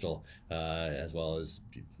that pistol as well as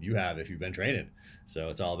you have if you've been training. So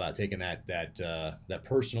it's all about taking that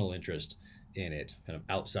personal interest in it, kind of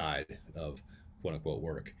outside of quote unquote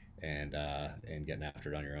work, and getting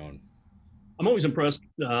after it on your own. I'm always impressed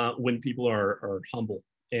when people are humble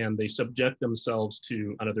and they subject themselves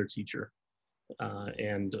to another teacher.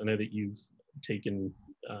 And I know that you've taken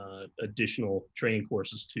additional training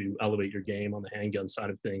courses to elevate your game on the handgun side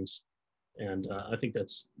of things, and I think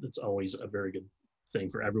that's always a very good thing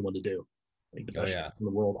for everyone to do. I think the Oh best yeah. in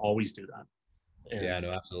the world always do that. And Yeah,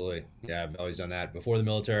 no, absolutely. Yeah, I've always done that before the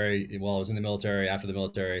military, while I was in the military, after the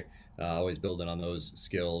military, always building on those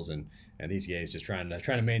skills, and these guys just trying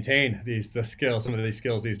to maintain some of these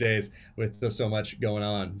skills these days with so much going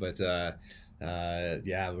on. But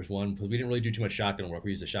yeah, there was one. We didn't really do too much shotgun work.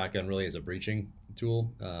 We used the shotgun really as a breaching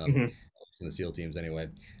tool, mhm. in the SEAL teams anyway.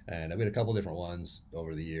 And I've got a couple different ones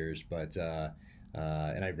over the years, but.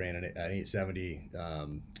 And I ran an 870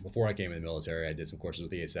 before I came in the military. I did some courses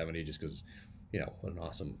with the 870 just because what an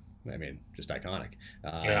awesome I mean, just iconic.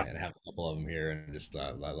 Yeah. And I have a couple of them here, and just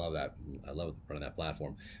I love that. I love running that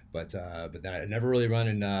platform. But then I never really run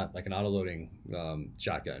in like an auto loading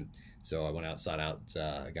shotgun. So I went out, sought out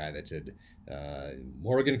a guy that did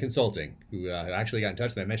Morgan Consulting, who actually got in touch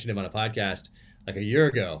with me. I mentioned him on a podcast like a year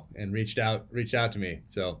ago, and reached out to me.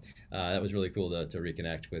 So that was really cool to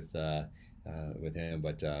reconnect with him.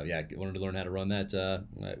 But yeah, wanted to learn how to run that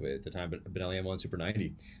at the time, Benelli M1 Super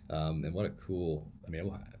 90. And what a cool, I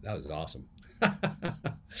mean, that was awesome.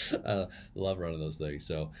 I love running those things.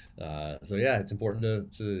 So yeah, it's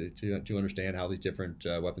important to understand how these different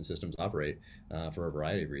weapon systems operate for a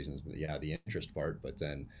variety of reasons. But yeah, the interest part, but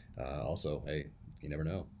then also, hey, you never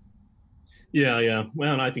know. Yeah, yeah.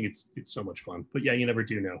 Well, and I think it's so much fun. But yeah, you never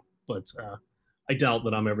do know. But I doubt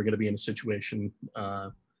that I'm ever going to be in a situation,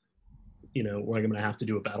 where I'm going to have to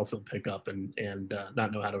do a battlefield pickup and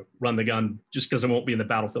not know how to run the gun just because I won't be in the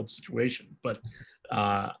battlefield situation. But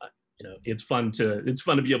uh, it's fun to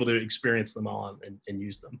be able to experience them all and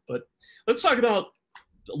use them. But let's talk about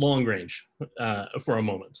long range for a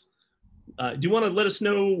moment. Do you want to let us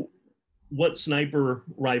know what sniper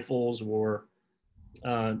rifles or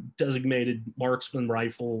designated marksman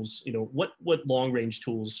rifles, what long range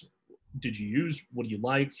tools did you use? What do you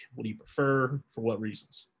like? What do you prefer? For what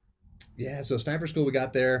reasons? Yeah, so sniper school we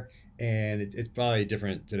got there, and it's probably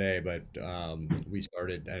different today, but we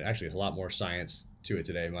started. Actually, it's a lot more science to it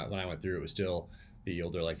today. When I went through, it was still the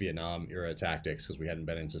older like Vietnam era tactics because we hadn't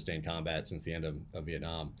been in sustained combat since the end of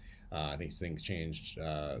Vietnam. I think things changed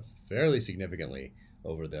fairly significantly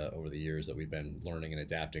over the years that we've been learning and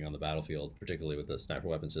adapting on the battlefield, particularly with the sniper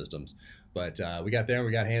weapon systems. But we got there and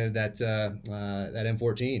we got handed that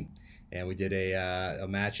M14, and we did a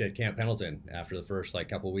match at Camp Pendleton after the first like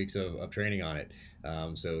couple weeks of training on it.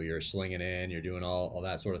 So you're slinging in, you're doing all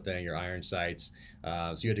that sort of thing, your iron sights.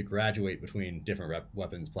 So you had to graduate between different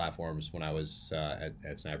weapons platforms when I was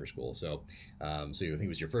at sniper school. So I think it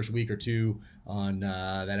was your first week or two on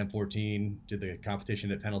that M14, did the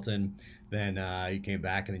competition at Pendleton. Then you came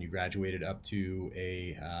back and then you graduated up to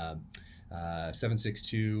a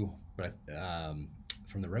 7.62, but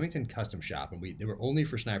from the Remington Custom Shop, and they were only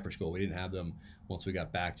for sniper school. We didn't have them once we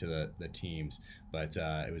got back to the teams, but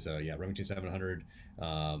it was a Remington 700,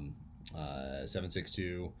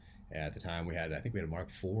 7.62. At the time, I think we had a Mark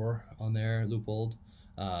IV on there, Leupold.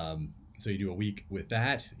 So you do a week with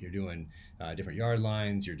that. You're doing different yard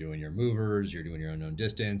lines. You're doing your movers. You're doing your unknown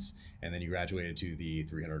distance, and then you graduated to the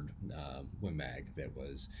 300 Wim Mag that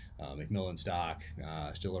was Macmillan stock,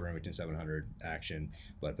 still a Remington 700 action,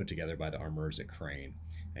 but put together by the armorers at Crane.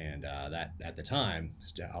 And that at the time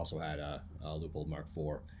also had a Leupold Mark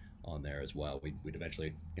IV on there as well. We'd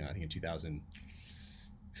eventually, I think in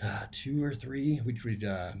 2002 or three, I think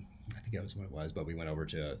that was when it was, but we went over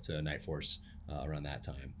to Night Force around that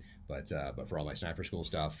time. But for all my sniper school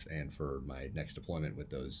stuff and for my next deployment with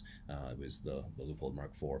those, it was the Leupold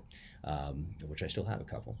Mark IV, which I still have a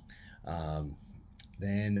couple. Um,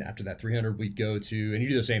 then after that 300, we'd go to, and you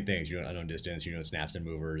do the same things. You're doing unknown distance, you're doing snaps and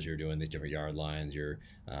movers, you're doing these different yard lines.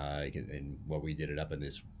 And what we did it up in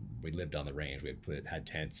this, we lived on the range. Had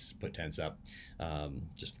tents, put tents up,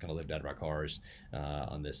 just kind of lived out of our cars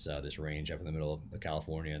on this range up in the middle of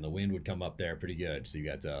California, and the wind would come up there pretty good. So you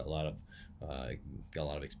got a lot of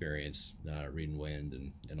experience reading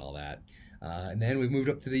wind and all that. And then we moved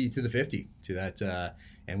up to the 50 to that,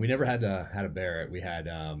 and we never had a Barrett. We had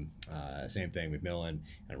same thing with Millen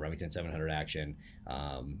and Remington 700 action,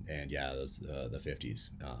 and yeah, those the 50s,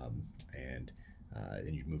 and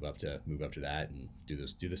then you move up to that and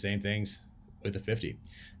do the same things with the 50.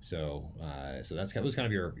 So that was kind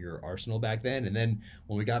of your arsenal back then. And then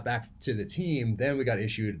when we got back to the team, then we got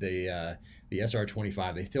issued the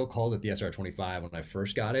SR-25. They still called it the SR-25 when I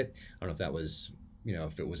first got it. I don't know if that was,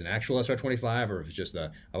 if it was an actual SR-25 or if it's just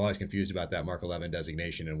I'm always confused about that Mark 11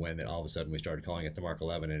 designation and when that all of a sudden we started calling it the Mark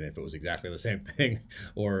 11 and if it was exactly the same thing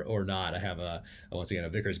or not. I have once again a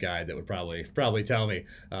Vickers guide that would probably tell me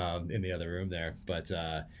in the other room there. But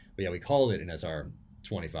yeah, we called it an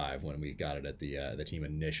SR-25 when we got it at the team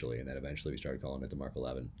initially, and then eventually we started calling it the Mark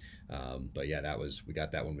 11. But yeah, we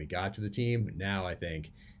got that when we got to the team. Now I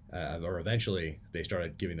think, or eventually they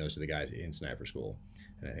started giving those to the guys in sniper school,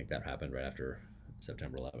 and I think that happened right after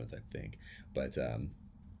September 11th, I think. But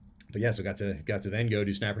yeah, so got to then go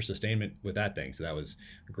do sniper sustainment with that thing. So that was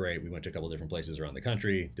great. We went to a couple different places around the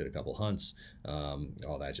country, did a couple hunts,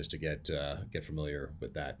 all that just to get familiar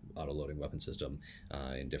with that auto loading weapon system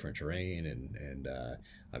in different terrain and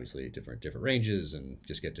obviously different ranges and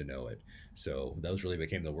just get to know it. So those really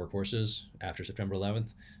became the workhorses after September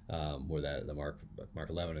 11th, were that the Mark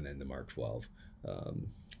 11 and then the Mark 12.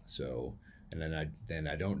 So and then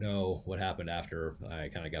I don't know what happened after I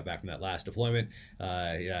kind of got back from that last deployment.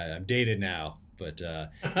 Yeah, I'm dated now, but that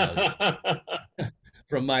was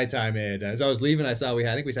from my time in. As I was leaving, I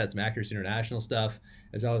think we had some Accuracy International stuff.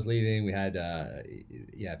 As I was leaving, we had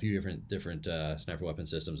yeah, a few different sniper weapon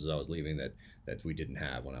systems as I was leaving that we didn't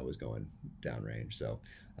have when I was going downrange. So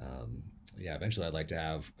yeah, eventually I'd like to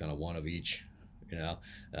have kind of one of each, you know,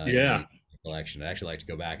 in Yeah. the collection. I'd actually like to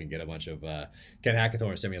go back and get a bunch of Ken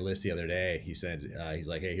Hackathorn sent me a list the other day. He said he's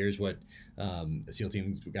like, hey, here's what the SEAL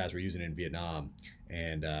team guys were using in Vietnam,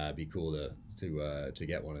 and be cool to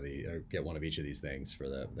get one of the or get one of each of these things for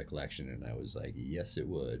the collection. And I was like, yes, it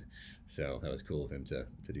would. So that was cool of him to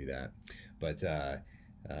do that. But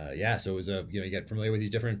yeah, so it was a you get familiar with these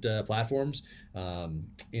different platforms.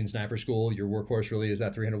 In sniper school, your workhorse really is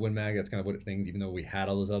that 300 Win Mag. That's kind of what things. Even though we had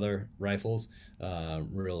all those other rifles,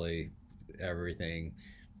 really everything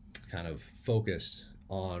kind of focused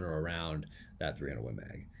on or around that 300 Win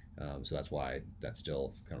Mag. So that's why that's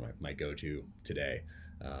still kind of my go-to today.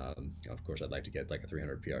 Of course, I'd like to get like a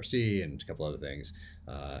 300 PRC and a couple other things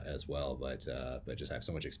as well, but just have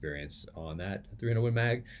so much experience on that 300 Win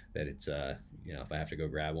Mag that it's if I have to go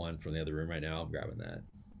grab one from the other room right now, I'm grabbing that.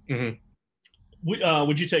 Hmm.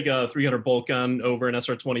 Would you take a 300 bolt gun over an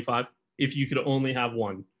SR-25 if you could only have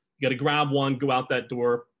one? You got to grab one, go out that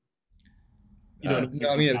door. You don't No, need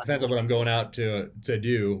I to mean it grab depends on one. what I'm going out to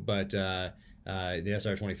do, but the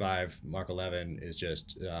SR-25 Mark 11 is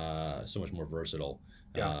just so much more versatile.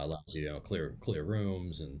 Yeah. Allows you clear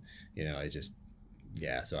rooms, and it's just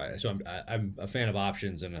I'm a fan of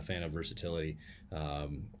options and a fan of versatility.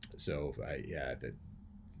 Um, yeah, the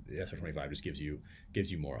SR-25 just gives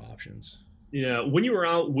you more options. Yeah. When you were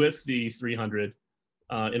out with the 300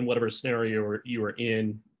 in whatever scenario you were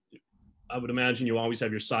in, I would imagine you always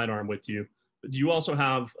have your sidearm with you. But do you also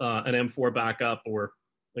have an M4 backup or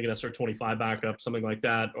like an SR-25 backup, something like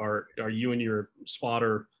that? Are you and your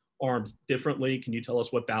spotter armed differently? Can you tell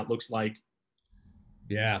us what that looks like?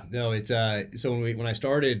 Yeah, no, it's so when I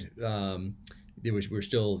started, we're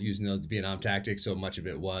still using those Vietnam tactics. So much of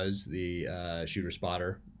it was the shooter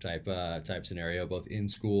spotter type scenario, both in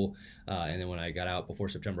school and then when I got out before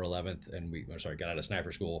September 11th, and got out of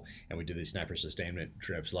sniper school and we did these sniper sustainment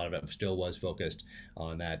trips. A lot of it still was focused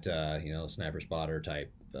on that sniper spotter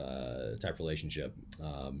type relationship.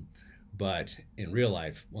 But in real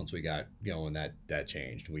life, once we got going, that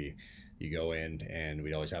changed. You go in and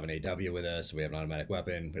we'd always have an AW with us. We have an automatic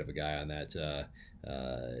weapon. We have a guy on that.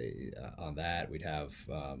 On that, we'd have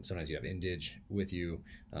sometimes you have Indige with you,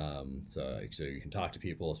 so you can talk to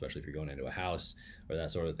people, especially if you're going into a house or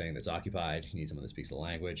that sort of thing that's occupied. You need someone that speaks the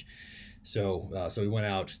language. So we went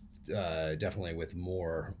out definitely with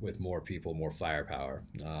more people, more firepower.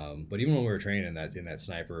 But even when we were training in that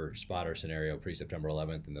sniper spotter scenario pre September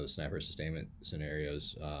 11th and those sniper sustainment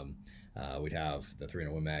scenarios, we'd have the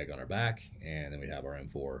 300 Win Mag on our back, and then we'd have our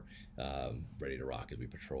M4 ready to rock as we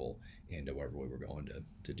patrol into wherever we were going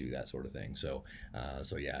to do that sort of thing. So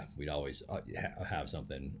yeah, we'd always have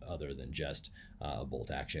something other than just a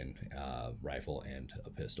bolt action rifle and a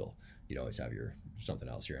pistol. You'd always have your something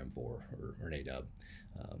else, your M4 or an AW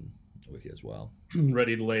with you as well.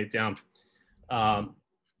 Ready to lay it down. Um,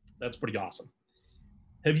 that's pretty awesome.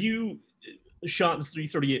 Have you shot the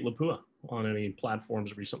 338 Lapua on any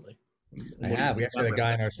platforms recently? I What do you have. We think actually of had a that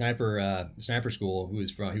guy in our sniper school who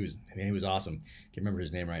was from. He was awesome. Can't remember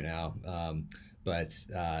his name right now. But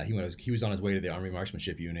he was on his way to the Army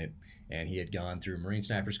Marksmanship Unit, and he had gone through Marine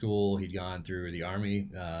Sniper School. He'd gone through the Army,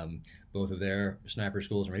 both of their sniper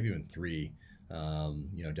schools, or maybe even three.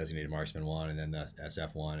 Designated Marksman one, and then the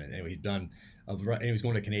SF one, and anyway, he'd done and he was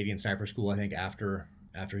going to Canadian Sniper School, I think, after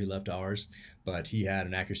he left ours. But he had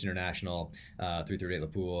an Accuracy International 338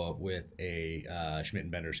 Lapua with a Schmidt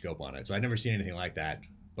and Bender scope on it. So I'd never seen anything like that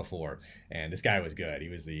before, and this guy was good. He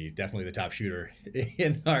was definitely the top shooter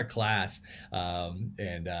in our class, and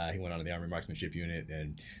he went on to the Army Marksmanship Unit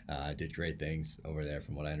and did great things over there,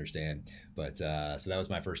 from what I understand. But so that was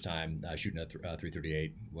my first time shooting a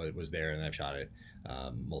 338. Was there, and I've shot it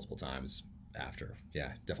multiple times after.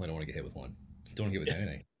 Yeah, definitely don't want to get hit with one. Don't want to get hit with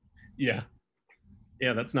anything. Yeah,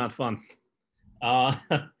 yeah, that's not fun. Uh,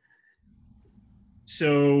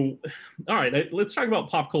 so, all right, let's talk about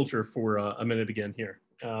pop culture for a minute again here.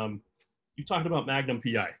 You've talked about Magnum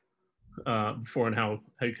PI before and how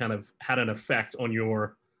you kind of had an effect on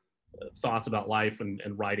your thoughts about life and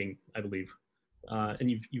writing, I believe. And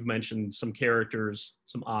you've mentioned some characters,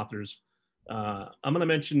 some authors. I'm going to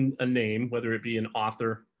mention a name, whether it be an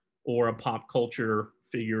author or a pop culture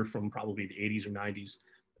figure from probably the 80s or 90s.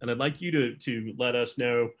 And I'd like you to let us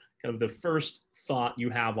know kind of the first thought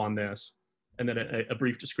you have on this. and then a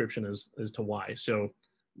brief description as to why. So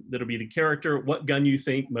that'll be the character, what gun you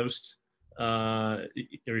think most or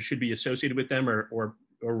should be associated with them, or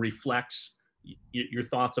reflects your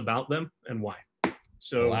thoughts about them and why. Oh,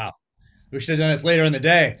 So, wow. We should have done this later in the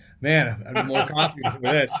day. Man, I need more coffee for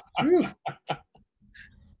this. Whew.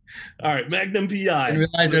 all right, Magnum Didn't PI.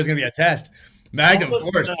 realize there was going to be a test. Magnum, of Thomas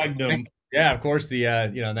course. Magnum. Yeah, of course. The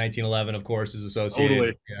 1911, of course, is associated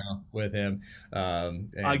Totally. with him. I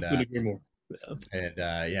And couldn't agree more.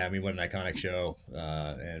 Yeah. yeah, I mean, what an iconic show.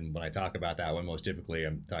 And when I talk about that one, most typically,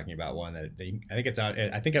 I'm talking about one that I think it's on.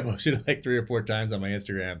 I think I posted it like 3 or 4 times on my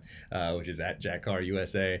Instagram, which is at Jack Carr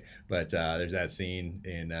USA. But there's that scene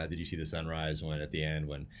in Did You See the Sunrise, when at the end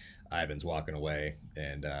when Ivan's walking away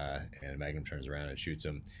and Magnum turns around and shoots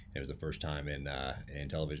him. It was the first time in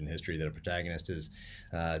television history that a protagonist has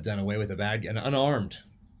done away with an unarmed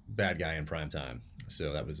bad guy in prime time.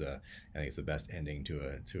 So that was I think it's the best ending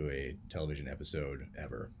to a television episode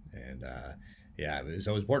ever. And yeah, it was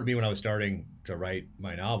always important to me when I was starting to write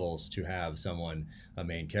my novels to have a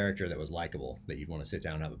main character that was likable, that you'd want to sit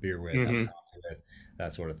down and have a beer with, have a Mm-hmm. coffee with,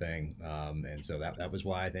 that sort of thing. And so that was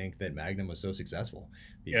why I think that Magnum was so successful,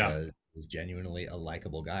 Yeah. because he was genuinely a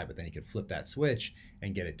likable guy, but then he could flip that switch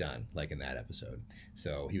and get it done, like in that episode.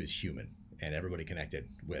 So he was human, and everybody connected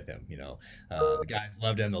with him. The guys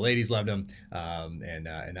loved him, the ladies loved him, and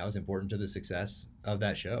that was important to the success of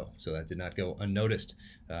that show. So that did not go unnoticed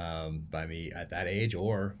by me at that age,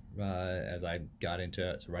 or as I got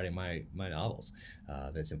into writing my novels.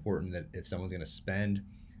 That's important, that if someone's going to spend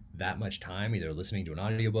that much time either listening to an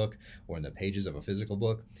audiobook or in the pages of a physical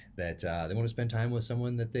book, that they want to spend time with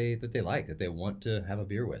someone that they like, that they want to have a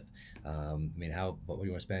beer with. I mean, what would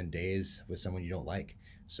you want to spend days with someone you don't like?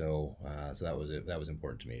 So that was it. That was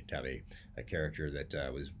important to me, to have a character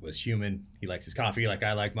that was human. He likes his coffee like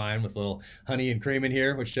I like mine, with a little honey and cream in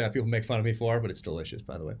here, which people make fun of me for, but it's delicious,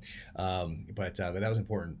 by the way. But that was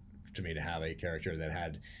important to me, to have a character that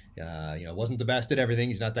had, wasn't the best at everything.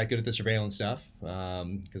 He's not that good at the surveillance stuff,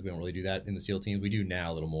 because we don't really do that in the SEAL teams. We do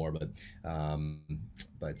now a little more, but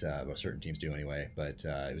certain teams do anyway. But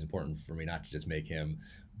it was important for me not to just make him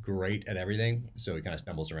great at everything. So he kind of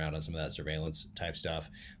stumbles around on some of that surveillance type stuff,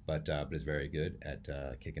 but is very good at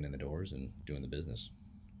kicking in the doors and doing the business.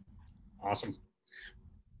 Awesome.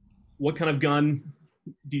 What kind of gun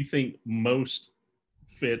do you think most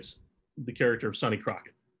fits the character of Sonny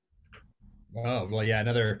Crockett? Oh well, yeah,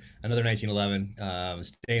 another 1911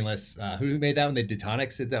 stainless. Who made that one? The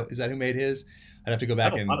Detonics. Is that who made his? I'd have to go I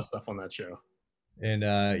have back a lot and of stuff on that show.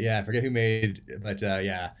 yeah, I forget who made, but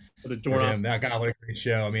yeah, But the for door him, off. that God, what a great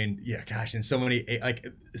show. I mean, yeah, gosh, and so many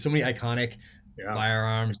iconic Yeah.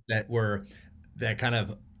 firearms that kind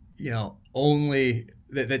of, only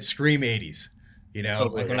that scream 80s. Like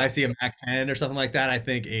Totally. when Yeah. I see a Mac 10 or something like that, I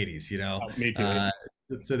think 80s. Oh, me too. Uh,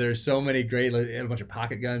 so there's so many great, like, a bunch of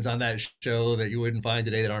pocket guns on that show that you wouldn't find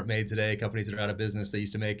today, that aren't made today. Companies that are out of business, they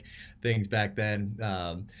used to make things back then.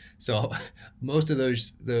 So most of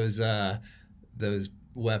those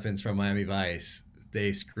weapons from Miami Vice,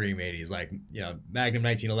 they scream 80s. Like, Magnum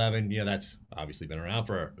 1911, that's obviously been around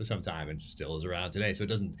for some time and still is around today. So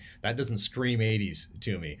that doesn't scream 80s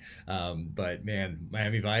to me. But man,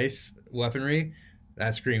 Miami Vice weaponry,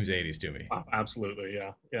 that screams 80s to me. Oh, absolutely.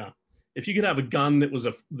 Yeah. Yeah. If you could have a gun that was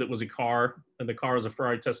a car, and the car is a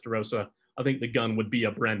Ferrari Testarossa, I think the gun would be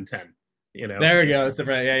a Bren 10. You know. There we go. That's the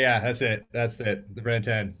brand. Yeah, yeah. That's it. That's it. The brand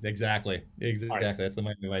 10. Exactly. All right. Exactly. That's the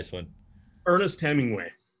Miami Vice one. Ernest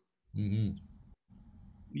Hemingway. Hmm.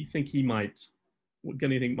 What do you think he might? What do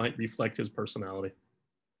you think might reflect his personality?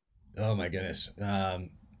 Oh my goodness.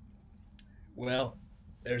 Well,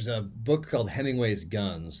 there's a book called Hemingway's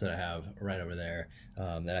Guns that I have right over there,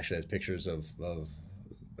 that actually has pictures of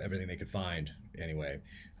everything they could find anyway,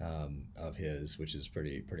 of his, which is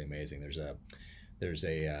pretty amazing. There's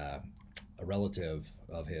a relative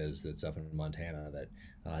of his that's up in Montana that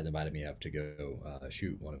has invited me up to go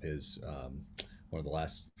shoot one of the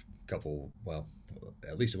last couple, well,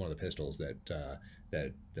 at least one of the pistols that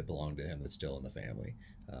belonged to him, that's still in the family.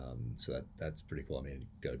 So that's pretty cool. I mean,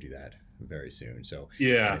 go do that very soon. So, and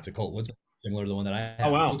Yeah. it's a Colt Woods, similar to the one that I Oh have.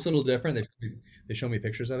 It wow. looks a little different. They show me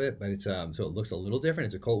pictures of it, but it's so it looks a little different.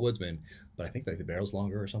 It's a Colt Woodsman, but I think like the barrel's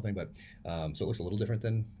longer or something. But so it looks a little different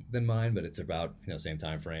than mine, but it's about, same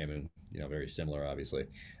time frame, and very similar, obviously.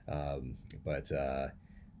 But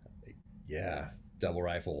yeah, double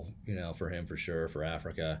rifle, for him for sure, for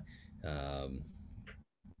Africa. Um,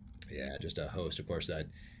 yeah, just a host. Of course, that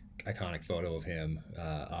iconic photo of him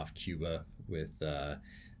off Cuba with the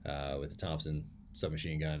Thompson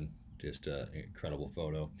submachine gun. Just an incredible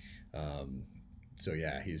photo. Um, so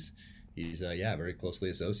yeah, he's yeah, very closely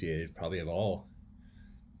associated, probably of all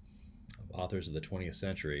authors of the 20th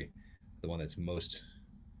century, the one that's most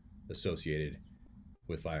associated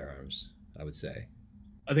with firearms, I would say.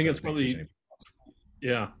 I think Trying it's to think if there's probably any.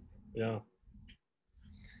 yeah, yeah.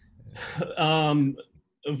 Um,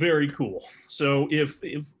 very cool. So if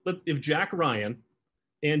Jack Ryan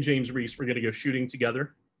and James Reese were going to go shooting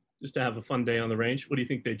together, just to have a fun day on the range, what do you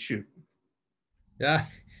think they'd shoot? Yeah,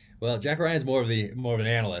 well, Jack Ryan's more of an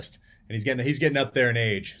analyst, and he's getting up there in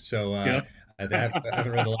age. So Yeah. I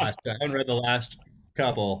haven't read the last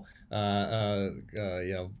couple you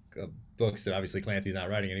know books that obviously Clancy's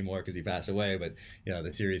not writing anymore because he passed away. But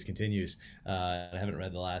the series continues. I haven't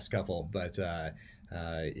read the last couple, but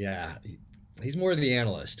yeah, he's more the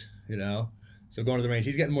analyst. So going to the range,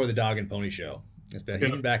 he's getting more the dog and pony show. Yeah.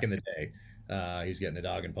 Even back in the day, he was getting the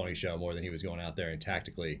dog and pony show more than he was going out there and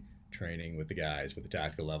tactically training with the guys, with the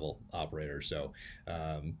tactical level operators. So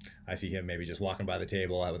I see him maybe just walking by the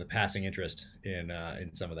table with a passing interest in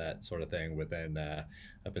some of that sort of thing, but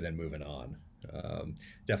then moving on.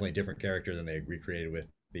 Definitely a different character than they recreated with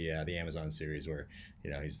the Amazon series, where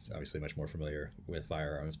he's obviously much more familiar with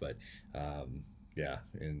firearms. But yeah,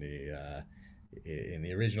 in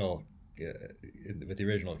the original with the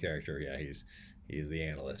original character, yeah, he's the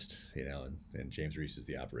analyst, and James Reese is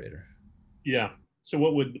the operator. Yeah. So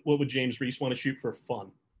what would James Reese want to shoot for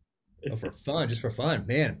fun? Oh, If for fun, just for fun,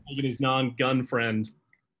 man. taking his non-gun friend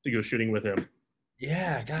to go shooting with him.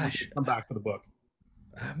 Yeah, gosh, Come back to the book.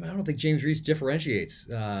 I don't think James Reese differentiates.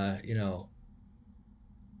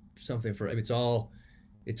 Something for. I mean, it's all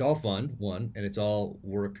fun, one, and it's all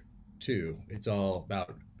work, two. It's all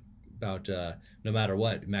about no matter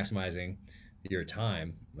what, maximizing your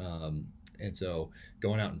time. And so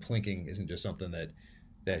going out and plinking isn't just something that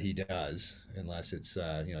he does unless it's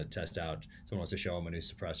test out, someone wants to show him a new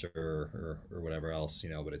suppressor or whatever else,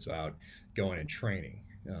 but it's about going and training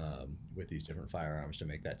with these different firearms to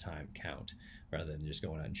make that time count rather than just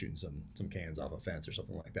going out and shooting some cans off a fence or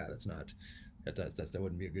something like that. It's not that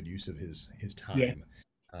wouldn't be a good use of his Yeah.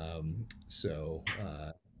 time. So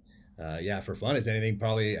yeah, for fun is anything,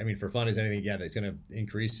 probably. I mean, for fun is anything, yeah, that's going to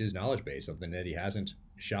increase his knowledge base, something that he hasn't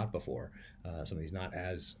shot before, something he's not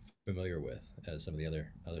as familiar with as some of the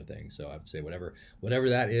other things. So I would say whatever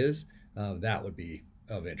that is, that would be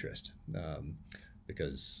of interest,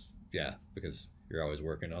 because because you're always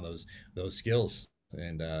working on those skills,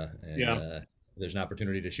 and Yeah. there's an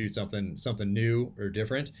opportunity to shoot something new or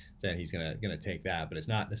different, then he's gonna take that. But it's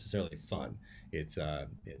not necessarily fun. It's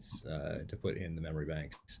to put in the memory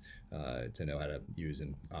banks, to know how to use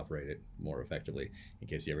and operate it more effectively in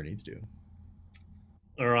case he ever needs to.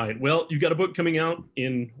 All right. Well, you've got a book coming out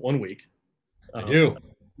in 1 week. I Um, do.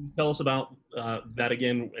 tell us about that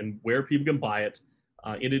again and where people can buy it.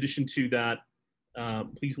 In addition to that,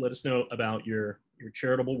 please let us know about your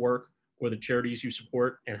charitable work or the charities you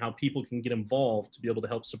support and how people can get involved to be able to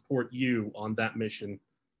help support you on that mission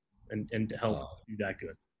and to help Oh, do that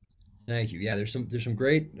good. thank you. Yeah, there's some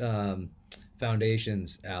great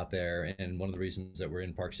foundations out there, and one of the reasons that we're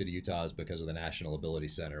in Park City, Utah, is because of the National Ability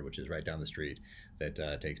Center, which is right down the street,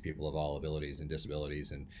 that takes people of all abilities and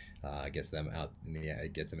disabilities and gets them in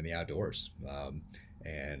the outdoors.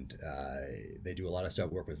 And they do a lot of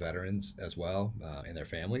stuff, work with veterans as well, and their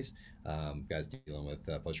families, guys dealing with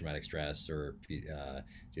post-traumatic stress or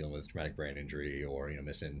dealing with traumatic brain injury or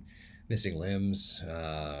missing limbs. In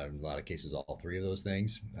a lot of cases, all three of those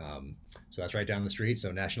things. So that's right down the street.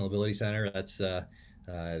 So National Ability Center.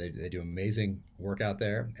 They do amazing work out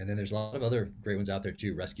there. And then there's a lot of other great ones out there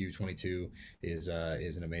too. Rescue 22 is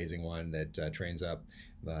an amazing one that trains up,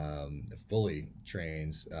 fully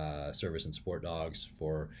trains service and support dogs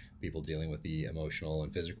for people dealing with the emotional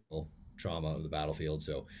and physical trauma of the battlefield.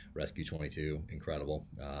 So Rescue 22, incredible.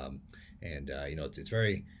 And it's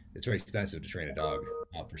very expensive to train a dog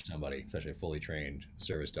out for somebody, especially a fully trained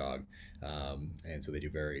service dog. And so they do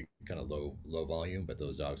very kind of low volume, but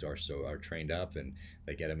those dogs are trained up, and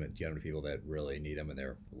they get them to people that really need them, and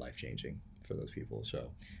they're life changing for those people.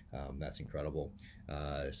 So that's incredible.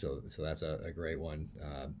 So that's a great one.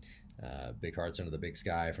 Big Hearts Under the Big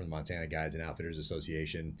Sky from the Montana Guides and Outfitters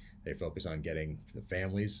Association. They focus on getting the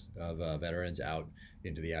families of veterans out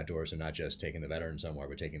into the outdoors, and not just taking the veteran somewhere,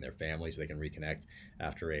 but taking their family so they can reconnect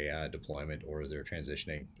after a deployment or as they're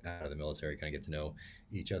transitioning out of the military, kind of get to know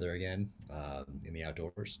each other again in the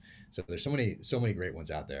outdoors. So there's so many great ones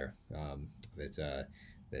out there,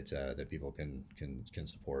 that people can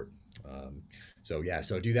support.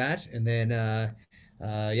 So do that, and then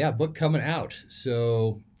yeah, book coming out.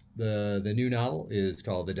 So the new novel is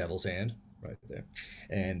called The Devil's Hand, right there,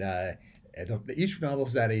 and Each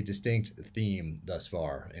novel's had a distinct theme thus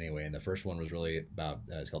far, anyway. And the first one was really about,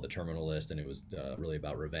 it's called The Terminal List, and it was really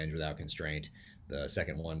about revenge without constraint. The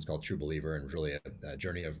second one is called True Believer, and was really a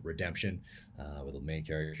journey of redemption, where the main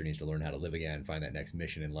character needs to learn how to live again, find that next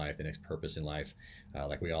mission in life, the next purpose in life,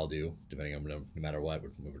 like we all do, depending on no matter what.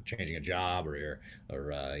 We're changing a job, or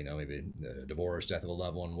maybe divorce, death of a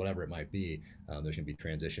loved one, whatever it might be. There's going to be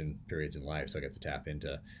transition periods in life, so I get to tap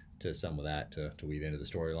into some of that to weave into the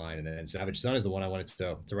storyline. And then Savage Son is the one I wanted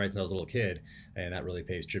to write since I was a little kid, and that really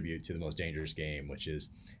pays tribute to The Most Dangerous Game, which is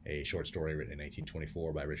a short story written in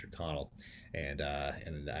 1924 by Richard Connell. And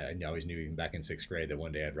I always knew even back in sixth grade that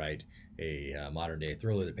one day I'd write a modern day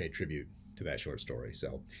thriller that paid tribute to that short story.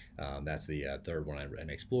 So that's the third one,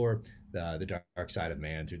 and explore the dark side of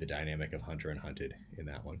man through the dynamic of hunter and hunted in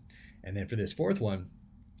that one. And then for this fourth one,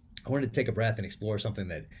 I wanted to take a breath and explore something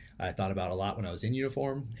that I thought about a lot when I was in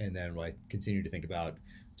uniform, and then what I continue to think about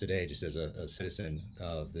today, just as a citizen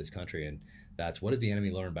of this country. And that's, what has the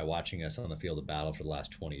enemy learned by watching us on the field of battle for the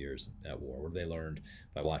last 20 years at war? What have they learned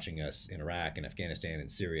by watching us in Iraq and Afghanistan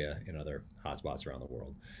and Syria and other hotspots around the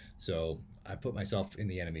world? So I put myself in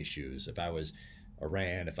the enemy's shoes. If I was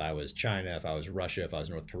Iran, if I was China, if I was Russia, if I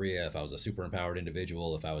was North Korea, if I was a super empowered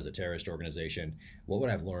individual, if I was a terrorist organization, what would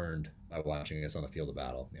I have learned by watching us on the field of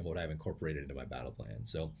battle, and what would I have incorporated into my battle plan?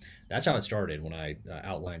 So that's how it started when I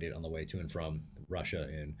outlined it on the way to and from Russia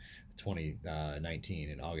in 2019,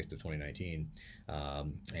 in August of 2019.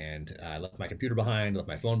 And I left my computer behind, left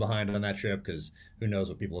my phone behind on that trip, because who knows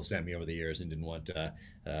what people have sent me over the years, and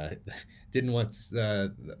uh, didn't want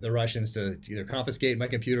the Russians to either confiscate my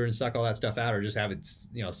computer and suck all that stuff out, or just have it,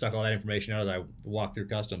 suck all that information out as I walk through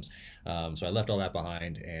customs. So I left all that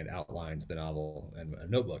behind and outlined the novel in a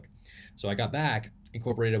notebook. So I got back,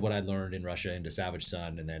 incorporated what I'd learned in Russia into Savage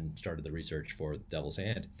Son, and then started the research for Devil's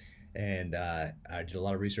Hand. And I did a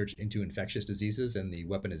lot of research into infectious diseases and the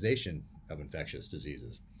weaponization of infectious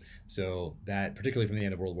diseases. So that, particularly from the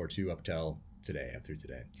end of World War II up till today, up through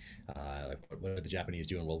today. Like, what did the Japanese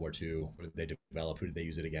do in World War II? What did they develop? Who did they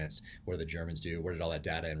use it against? What did the Germans do? Where did all that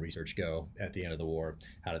data and research go at the end of the war?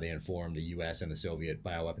 How did they inform the U.S. and the Soviet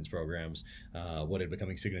bioweapons programs? What did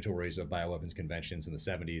becoming signatories of bioweapons conventions in the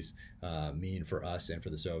 70s mean for us and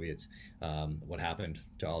for the Soviets? What happened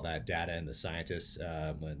to all that data and the scientists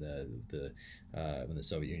when the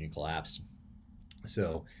Soviet Union collapsed?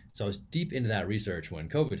 So I was deep into that research when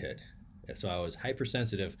COVID hit. So I was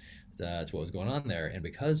hypersensitive to what was going on there, and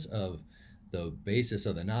because of the basis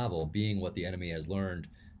of the novel being what the enemy has learned,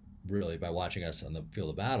 really by watching us on the field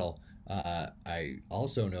of battle, I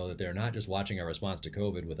also know that they're not just watching our response to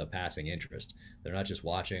COVID with a passing interest. They're not just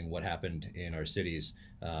watching what happened in our cities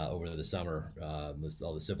over the summer, with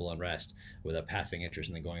all the civil unrest, with a passing interest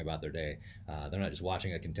and then going about their day. They're not just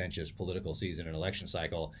watching a contentious political season and election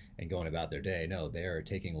cycle and going about their day. No, they are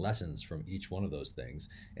taking lessons from each one of those things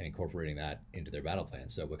and incorporating that into their battle plan.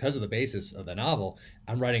 So because of the basis of the novel,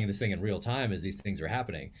 I'm writing this thing in real time as these things are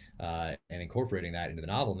happening, and incorporating that into the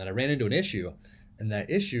novel. And then I ran into an issue, and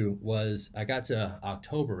that issue was, I got to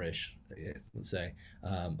October-ish, let's say,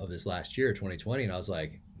 of this last year, 2020, and I was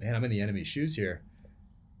like, man, I'm in the enemy's shoes here.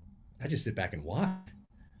 I just sit back and watch.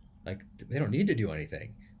 Like, they don't need to do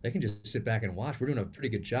anything. They can just sit back and watch. We're doing a pretty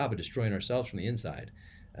good job of destroying ourselves from the inside.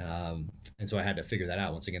 And so I had to figure that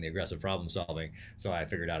out. Once again, the aggressive problem solving. So I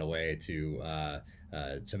figured out a way to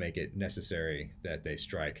make it necessary that they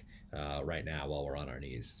strike right now while we're on our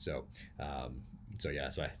knees. So yeah,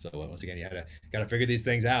 so once again, you got to figure these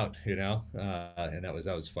things out, and that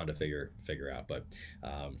was fun to figure out. But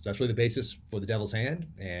so that's really the basis for The Devil's Hand,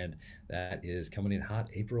 and that is coming in hot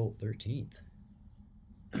April 13th.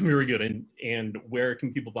 Very good. And where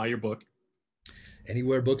can people buy your book?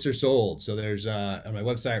 Anywhere books are sold. So there's on my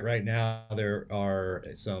website right now, there are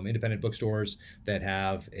some independent bookstores that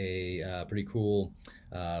have a pretty cool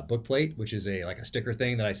book plate, which is like a sticker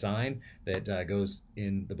thing that I sign that goes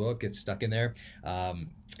in the book, gets stuck in there.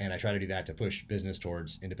 And I try to do that to push business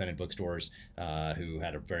towards independent bookstores who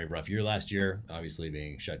had a very rough year last year, obviously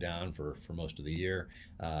being shut down for most of the year.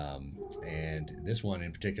 And this one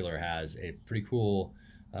in particular has a pretty cool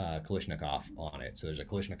Kalishnikov on it. So there's a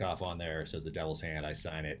Kalishnikov on there. It says The Devil's Hand. I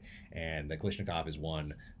sign it, and the Kalishnikov is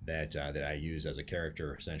one that I use as a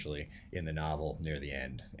character essentially in the novel near the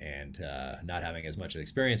end. And not having as much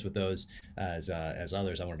experience with those as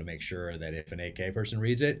others, I wanted to make sure that if an AK person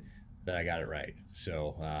reads it, that I got it right.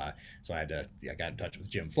 So I got in touch with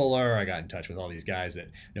Jim Fuller. I got in touch with all these guys that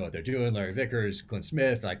know what they're doing. Larry Vickers, Clint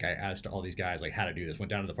Smith. Like I asked all these guys like how to do this. Went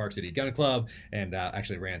down to the Park City Gun Club and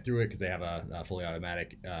actually ran through it because they have a fully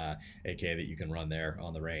automatic AK that you can run there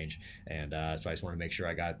on the range. And so I just wanted to make sure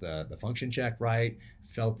I got the function check right,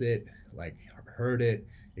 felt it, like heard it,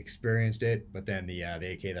 experienced it. But then the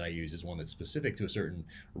AK that I use is one that's specific to a certain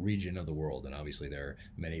region of the world, and obviously there are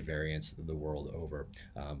many variants the world over.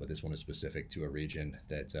 But this one is specific to a region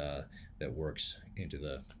that works into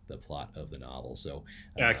the plot of the novel. So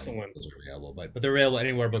Excellent. those are available, but they're available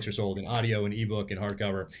anywhere books are sold in audio and ebook and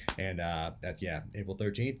hardcover. And that's April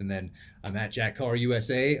 13th. And then I'm at Jack Carr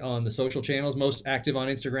USA on the social channels, most active on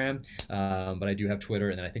Instagram. But I do have Twitter,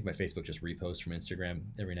 and then I think my Facebook just reposts from Instagram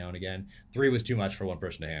every now and again. 3 was too much for one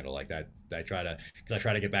person to handle. Like that, I try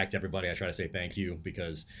to get back to everybody. I try to say thank you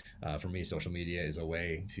because for me, social media is a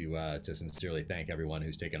way to sincerely thank everyone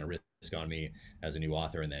who's taken a risk on me as a new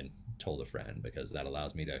author and then told a friend, because that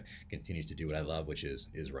allows me to continue to do what I love, which is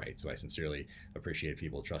write. So I sincerely appreciate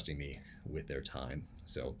people trusting me with their time.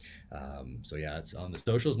 So yeah, it's on the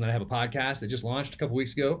socials. And then I have a podcast that just launched a couple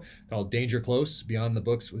weeks ago called Danger Close: Beyond the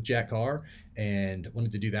Books with Jack Carr, and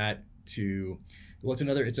wanted to do that to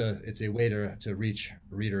it's a way to reach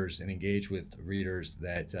readers and engage with readers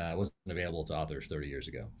that wasn't available to authors 30 years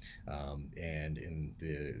ago. And in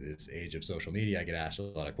this age of social media, I get asked a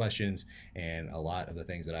lot of questions, and a lot of the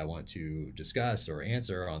things that I want to discuss or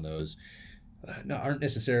answer on those aren't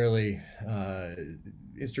necessarily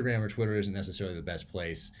Instagram or Twitter isn't necessarily the best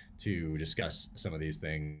place to discuss some of these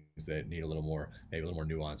things that need maybe a little more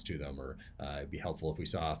nuance to them, or it'd be helpful if we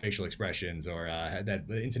saw facial expressions or had that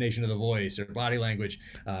intonation of the voice or body language,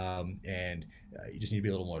 and you just need to be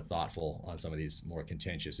a little more thoughtful on some of these more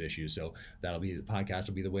contentious issues. So the podcast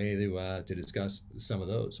will be the way to discuss some of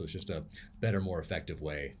those. So it's just a better, more effective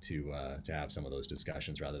way to have some of those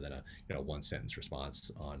discussions rather than a one sentence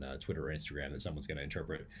response on Twitter or Instagram that someone's going to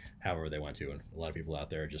interpret however they want to. And a lot of people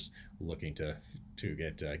out there are just looking to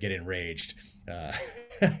get enraged.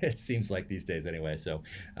 It seems like these days anyway. So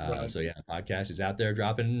Right. so yeah, the podcast is out there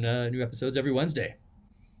dropping new episodes every Wednesday.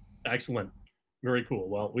 Excellent. Very cool.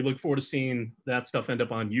 Well, we look forward to seeing that stuff end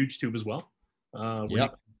up on YouTube as well, where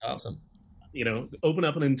Yep. Awesome. open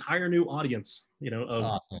up an entire new audience,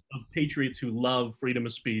 Awesome. of patriots who love freedom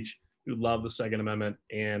of speech, who love the Second Amendment,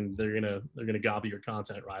 and they're gonna gobble your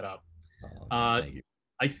content right up. Uh, Thank you.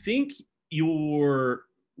 I think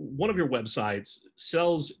one of your websites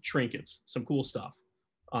sells trinkets, some cool stuff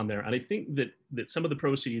on there, and I think that some of the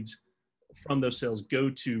proceeds from those sales go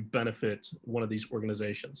to benefit one of these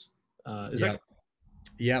organizations. Is that Yep.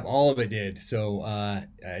 Yep, all of it did. So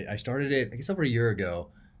I started it, I guess, over a year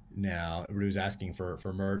ago now. Everybody was asking for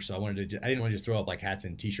merch, so I didn't want to just throw up like hats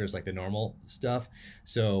and T-shirts like the normal stuff.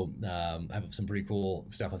 So I have some pretty cool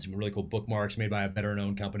stuff on some really cool bookmarks made by a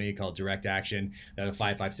veteran-owned company called Direct Action. They have a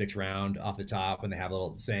 5.56 round off the top, and they have a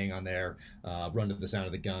little saying on there, "Run to the sound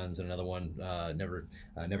of the guns," and another one,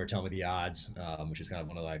 "Never tell me the odds," which is kind of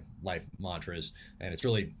one of my life mantras. And it's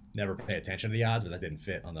really never pay attention to the odds, but that didn't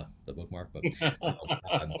fit on the bookmark. But so,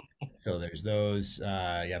 um, so there's those,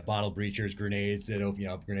 bottle breachers, grenades that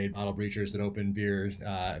open, grenade bottle breachers that open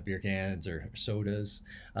beer cans or sodas,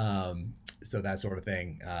 so that sort of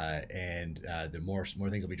thing. And the more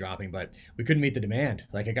things will be dropping, but we couldn't meet the demand.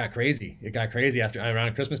 Like it got crazy. It got crazy after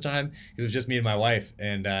around Christmas time because it was just me and my wife,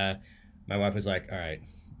 and my wife was like, "All right,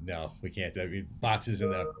 no, we can't." I mean, boxes in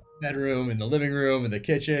the bedroom, in the living room, in the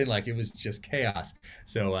kitchen, like it was just chaos.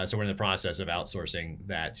 So we're in the process of outsourcing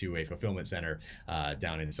that to a fulfillment center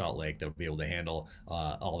down in Salt Lake that'll be able to handle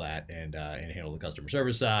all that and handle the customer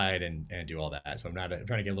service side and do all that. So I'm trying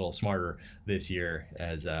to get a little smarter this year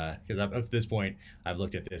as because up to this point I've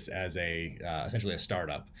looked at this as essentially a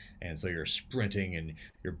startup, and so you're sprinting and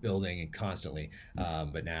you're building and constantly.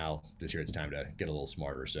 But now this year it's time to get a little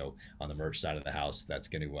smarter. So on the merch side of the house, that's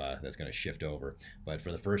going to shift over. But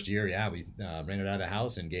for the first year, yeah, we ran it out of the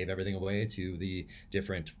house and gave everything away to the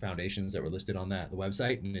different foundations that were listed on the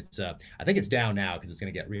website. And it's I think it's down now because it's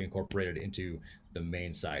going to get reincorporated into the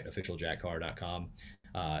main site, officialjackcarr.com.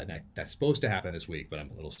 And that's supposed to happen this week, but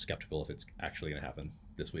I'm a little skeptical if it's actually going to happen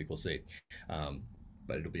this week. We'll see.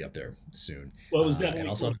 But it'll be up there soon. Well, it was And definitely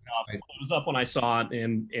also, cool stuff. It was up when I saw it,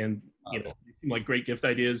 and it seemed like great gift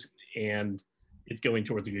ideas, and it's going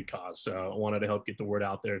towards a good cause. So I wanted to help get the word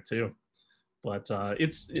out there too. But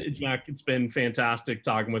Jack, it's been fantastic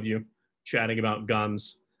talking with you, chatting about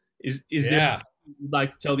guns. Is there yeah. you'd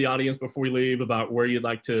like to tell the audience before we leave about where you'd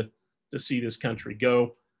like to see this country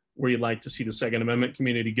go, where you'd like to see the Second Amendment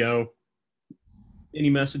community go? Any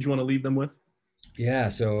message you want to leave them with? Yeah,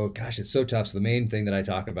 so gosh, it's so tough. So the main thing that I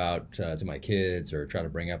talk about to my kids or try to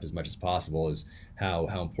bring up as much as possible is how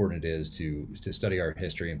important it is to study our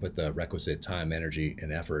history and put the requisite time, energy,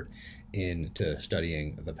 and effort into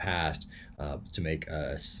studying the past to make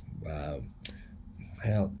us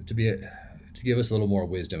hell, to give us a little more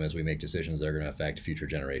wisdom as we make decisions that are going to affect future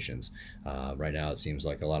generations. Right now, it seems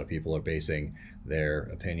like a lot of people are basing their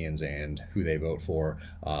opinions and who they vote for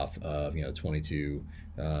off of 22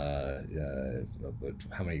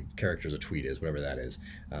 how many characters a tweet is, whatever that is,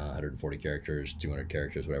 140 characters, 200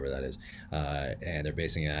 characters, whatever that is, and they're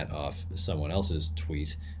basing that off someone else's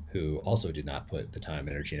tweet who also did not put the time,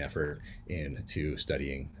 energy, and effort into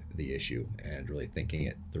studying the issue and really thinking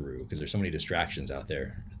it through because there's so many distractions out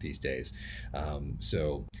there these days.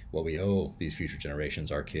 So what we owe these future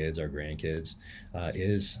generations, our kids, our grandkids,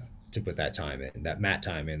 is to put that time in, that mat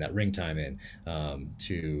time in, that ring time in,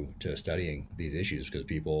 to studying these issues because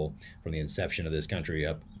people from the inception of this country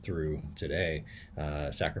up through today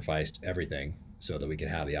sacrificed everything so that we could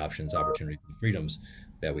have the options, opportunities, and freedoms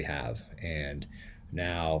that we have. And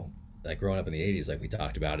now, like growing up in the 80s, like we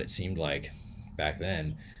talked about, it seemed like back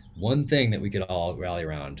then one thing that we could all rally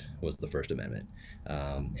around was the First Amendment.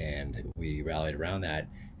 And we rallied around that,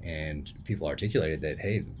 and people articulated that,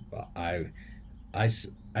 hey, I, I,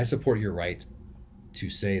 I support your right to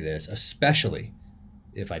say this, especially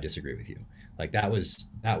if I disagree with you. Like that was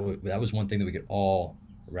one thing that we could all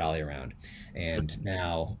rally around. And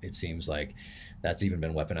now it seems like that's even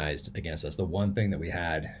been weaponized against us. The one thing that we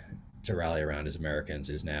had to rally around as Americans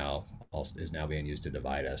is now being used to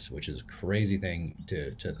divide us, which is a crazy thing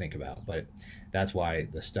to think about. But that's why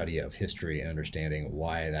the study of history and understanding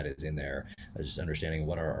why that is in there, just understanding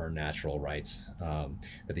what are our natural rights,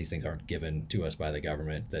 that these things aren't given to us by the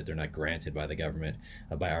government, that they're not granted by the government,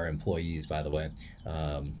 by our employees, by the way,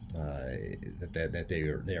 that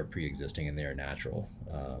they are pre-existing and they are natural,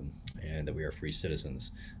 and that we are free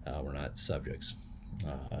citizens. We're not subjects.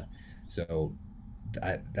 Uh, so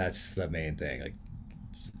that's the main thing. Like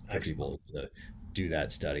for Excellent. people to do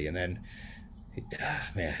that study. And then,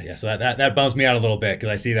 man, yeah, so that bums me out a little bit because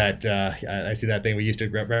I see that thing we used to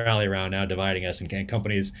rally around now dividing us, and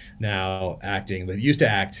companies now acting, but used to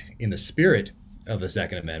act in the spirit of the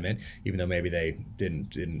Second Amendment, even though maybe they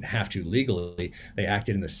didn't have to legally, they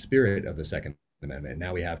acted in the spirit of the Second Amendment.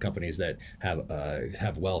 Now we have companies that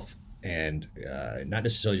have wealth and not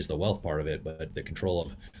necessarily just the wealth part of it, but the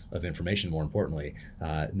control of information, more importantly,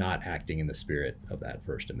 not acting in the spirit of that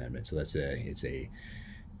First Amendment. So it's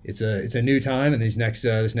a new time, and this next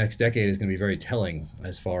decade is going to be very telling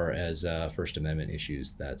as far as First Amendment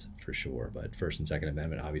issues. That's for sure. But First and Second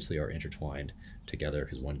Amendment obviously are intertwined together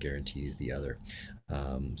because one guarantees the other.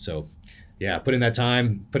 So, yeah, putting that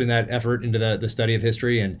time, putting that effort into the study of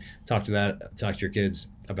history, and talk to your kids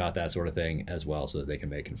about that sort of thing as well, so that they can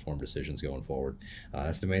make informed decisions going forward.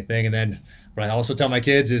 That's the main thing. And then, what I also tell my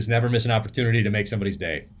kids is never miss an opportunity to make somebody's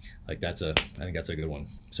day. Like I think that's a good one.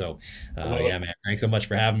 So, I love it. yeah, man, thanks so much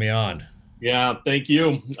for having me on. Yeah, thank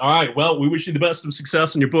you. All right. Well, we wish you the best of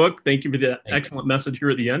success in your book. Thank you for the Thank you. excellent message here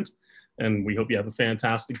at the end. And we hope you have a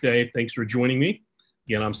fantastic day. Thanks for joining me.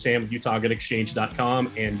 Again, I'm Sam with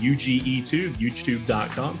UtahGoodExchange.com and UGE2,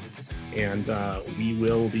 YouTube.com. And we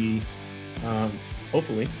will be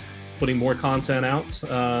hopefully putting more content out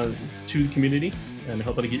to the community and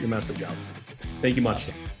helping to get your message out. Thank you much.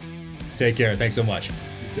 Awesome. Take care. Thanks so much.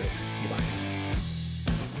 You too.